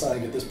angel is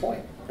assigned at this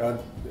point.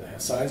 God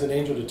assigns an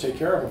angel to take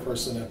care of a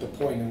person at the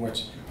point in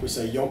which we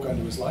say yoke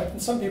unto his life.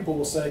 And some people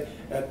will say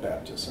at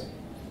baptism.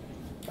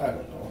 I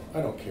don't know.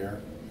 I don't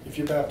care. If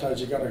you're baptized,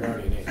 you got a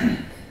guardian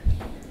angel.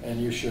 And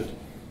you should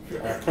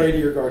pray to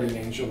your guardian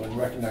angel and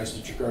recognize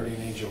that your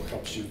guardian angel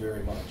helps you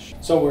very much.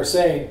 So we're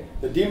saying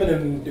the demon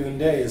of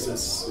noonday is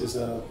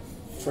a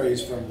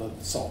phrase from the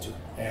Psalter.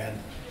 And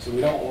so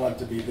we don't want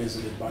to be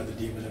visited by the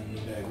demon of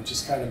noonday, which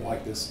is kind of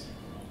like this.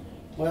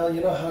 Well,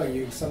 you know how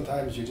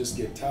sometimes you just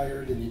get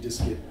tired and you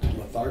just get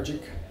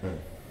lethargic?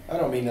 I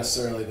don't mean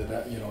necessarily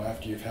that,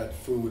 after you've had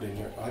food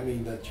I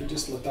mean that you're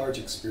just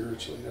lethargic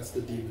spiritually. That's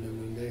the demon of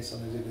noonday.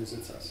 Sometimes it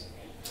visits us.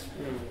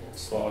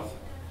 Sloth.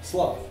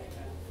 Sloth.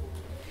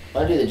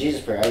 When I do the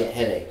Jesus prayer, I get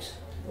headaches.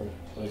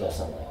 What does that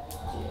sound like?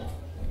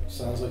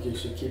 Sounds like you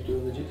should keep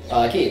doing the Jesus. Oh,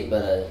 I keep,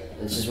 but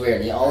it's just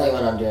weird. The only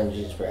when I'm doing the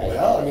Jesus prayer,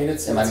 Well, I mean,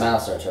 it's my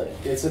mouth starts hurting.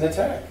 It's an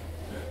attack.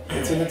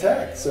 It's an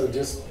attack. So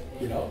just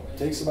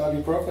take some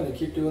ibuprofen and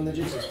keep doing the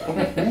Jesus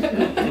prayer.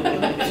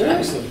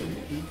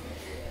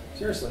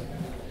 Seriously.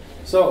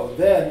 So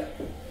then,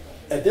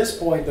 at this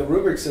point, the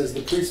rubric says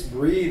the priest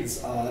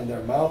breathes on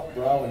their mouth,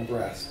 brow, and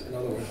breast. In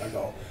other words, I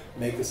go,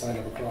 make the sign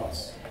of a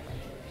cross.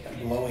 And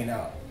blowing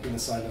out in the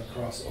sign of the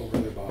cross over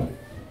their body.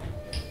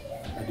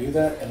 I do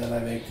that, and then I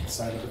make the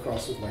sign of the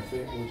cross with my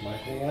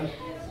hand,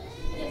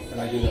 and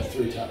I do that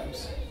 3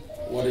 times.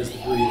 What does the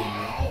breathing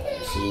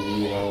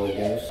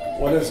mean?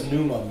 What does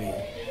pneuma mean?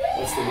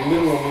 What's the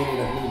literal meaning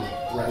of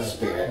pneuma? Breath.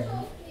 Spirit.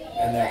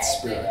 And that's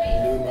spirit.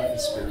 Pneuma and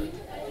spirit.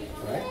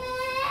 Right?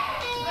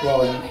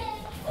 Well, and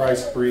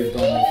Christ breathed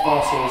on the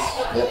apostles.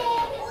 Yep.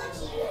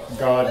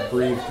 God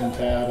breathed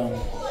into Adam.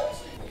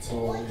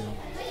 So,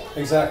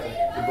 Exactly.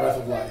 The breath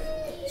of life.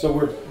 So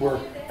we're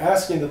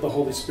asking that the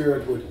Holy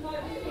Spirit would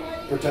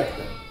protect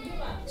them.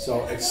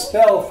 So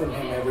expel from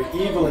him every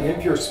evil and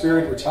impure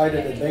spirit which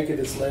hideth and maketh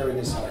its lair in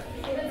his heart.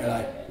 And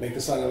I make the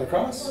sign of the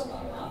cross,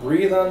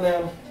 breathe on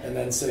them, and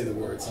then say the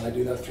words. And I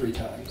do that 3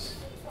 times.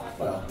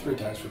 Well, 3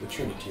 times for the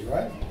Trinity,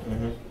 right?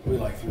 We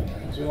like 3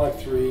 times. We like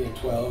 3 and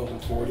 12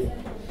 and 40.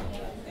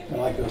 I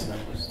like those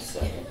numbers.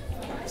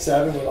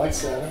 7, we like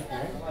 7.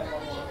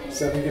 Right?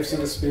 7 gifts of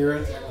the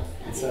Spirit,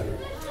 etc.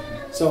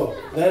 So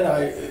then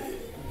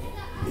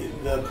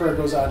the prayer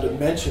goes on to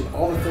mention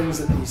all the things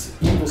that these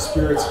evil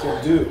spirits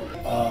can do.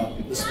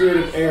 The spirit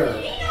of error,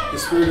 the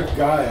spirit of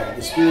guile,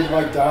 the spirit of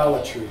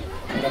idolatry,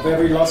 and of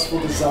every lustful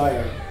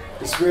desire,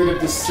 the spirit of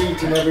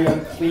deceit and every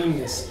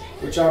uncleanness,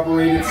 which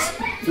operates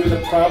through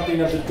the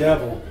prompting of the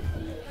devil,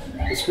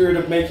 the spirit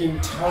of making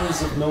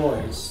tons of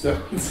noise.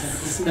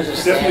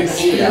 definitely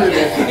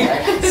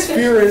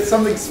spirited.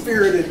 Something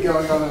spirited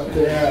going on out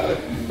there.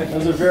 Yeah,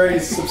 those are very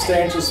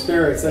substantial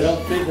spirits. They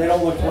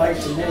don't look light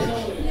to me.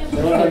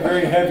 They look like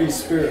very heavy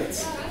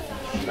spirits.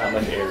 Not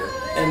like air.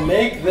 And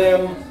make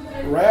them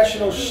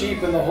rational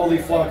sheep in the holy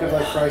flock of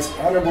thy Christ,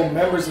 honorable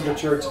members of the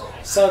church,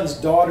 sons,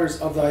 daughters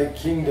of thy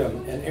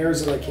kingdom, and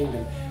heirs of thy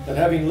kingdom, that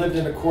having lived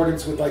in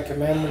accordance with thy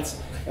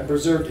commandments, and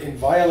preserved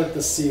inviolate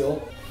the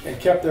seal, and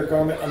kept their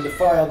garment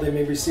undefiled, they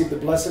may receive the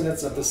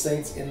blessedness of the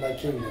saints in thy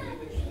kingdom.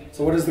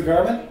 So what is the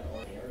garment?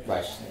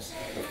 Righteousness.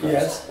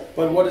 Yes,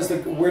 but what is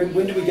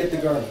when do we get the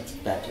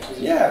garment?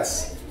 Baptism.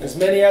 Yes, as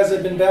many as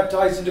have been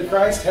baptized into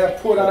Christ have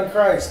put on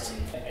Christ.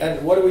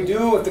 And what do we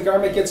do if the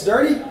garment gets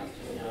dirty?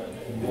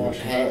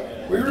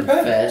 Repent. We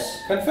repent.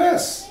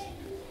 Confess.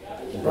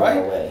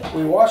 Right?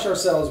 We wash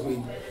ourselves,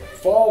 we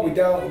fall, we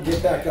down, we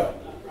get back up.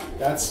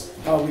 That's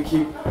how we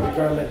keep the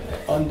garment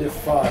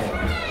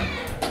undefiled.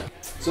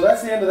 So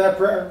that's the end of that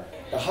prayer.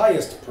 The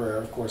highest prayer,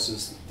 of course,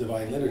 is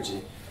Divine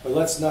Liturgy. But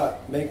let's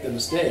not make the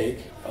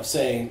mistake of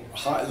saying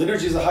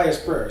liturgy is the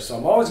highest prayer. So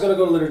I'm always going to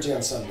go to liturgy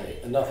on Sunday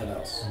and nothing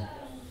else.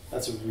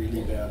 That's a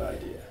really bad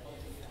idea.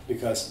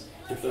 Because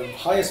if the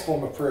highest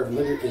form of prayer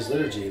is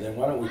liturgy, then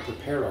why don't we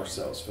prepare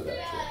ourselves for that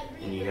prayer?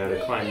 And you got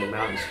to climb the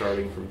mountain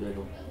starting from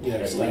vigil.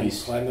 Yeah,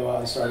 climb the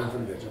mountain starting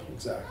from vigil.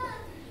 Exactly.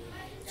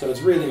 So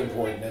it's really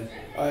important. And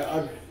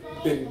I've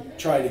been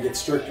trying to get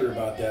stricter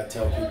about that.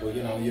 Tell people,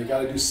 you've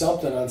got to do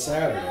something on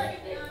Saturday.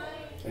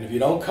 And if you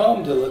don't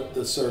come to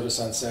the service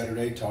on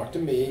Saturday, talk to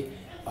me.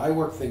 I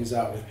work things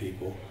out with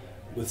people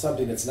with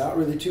something that's not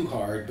really too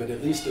hard, but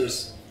at least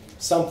there's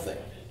something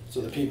so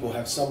that people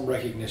have some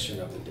recognition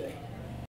of the day.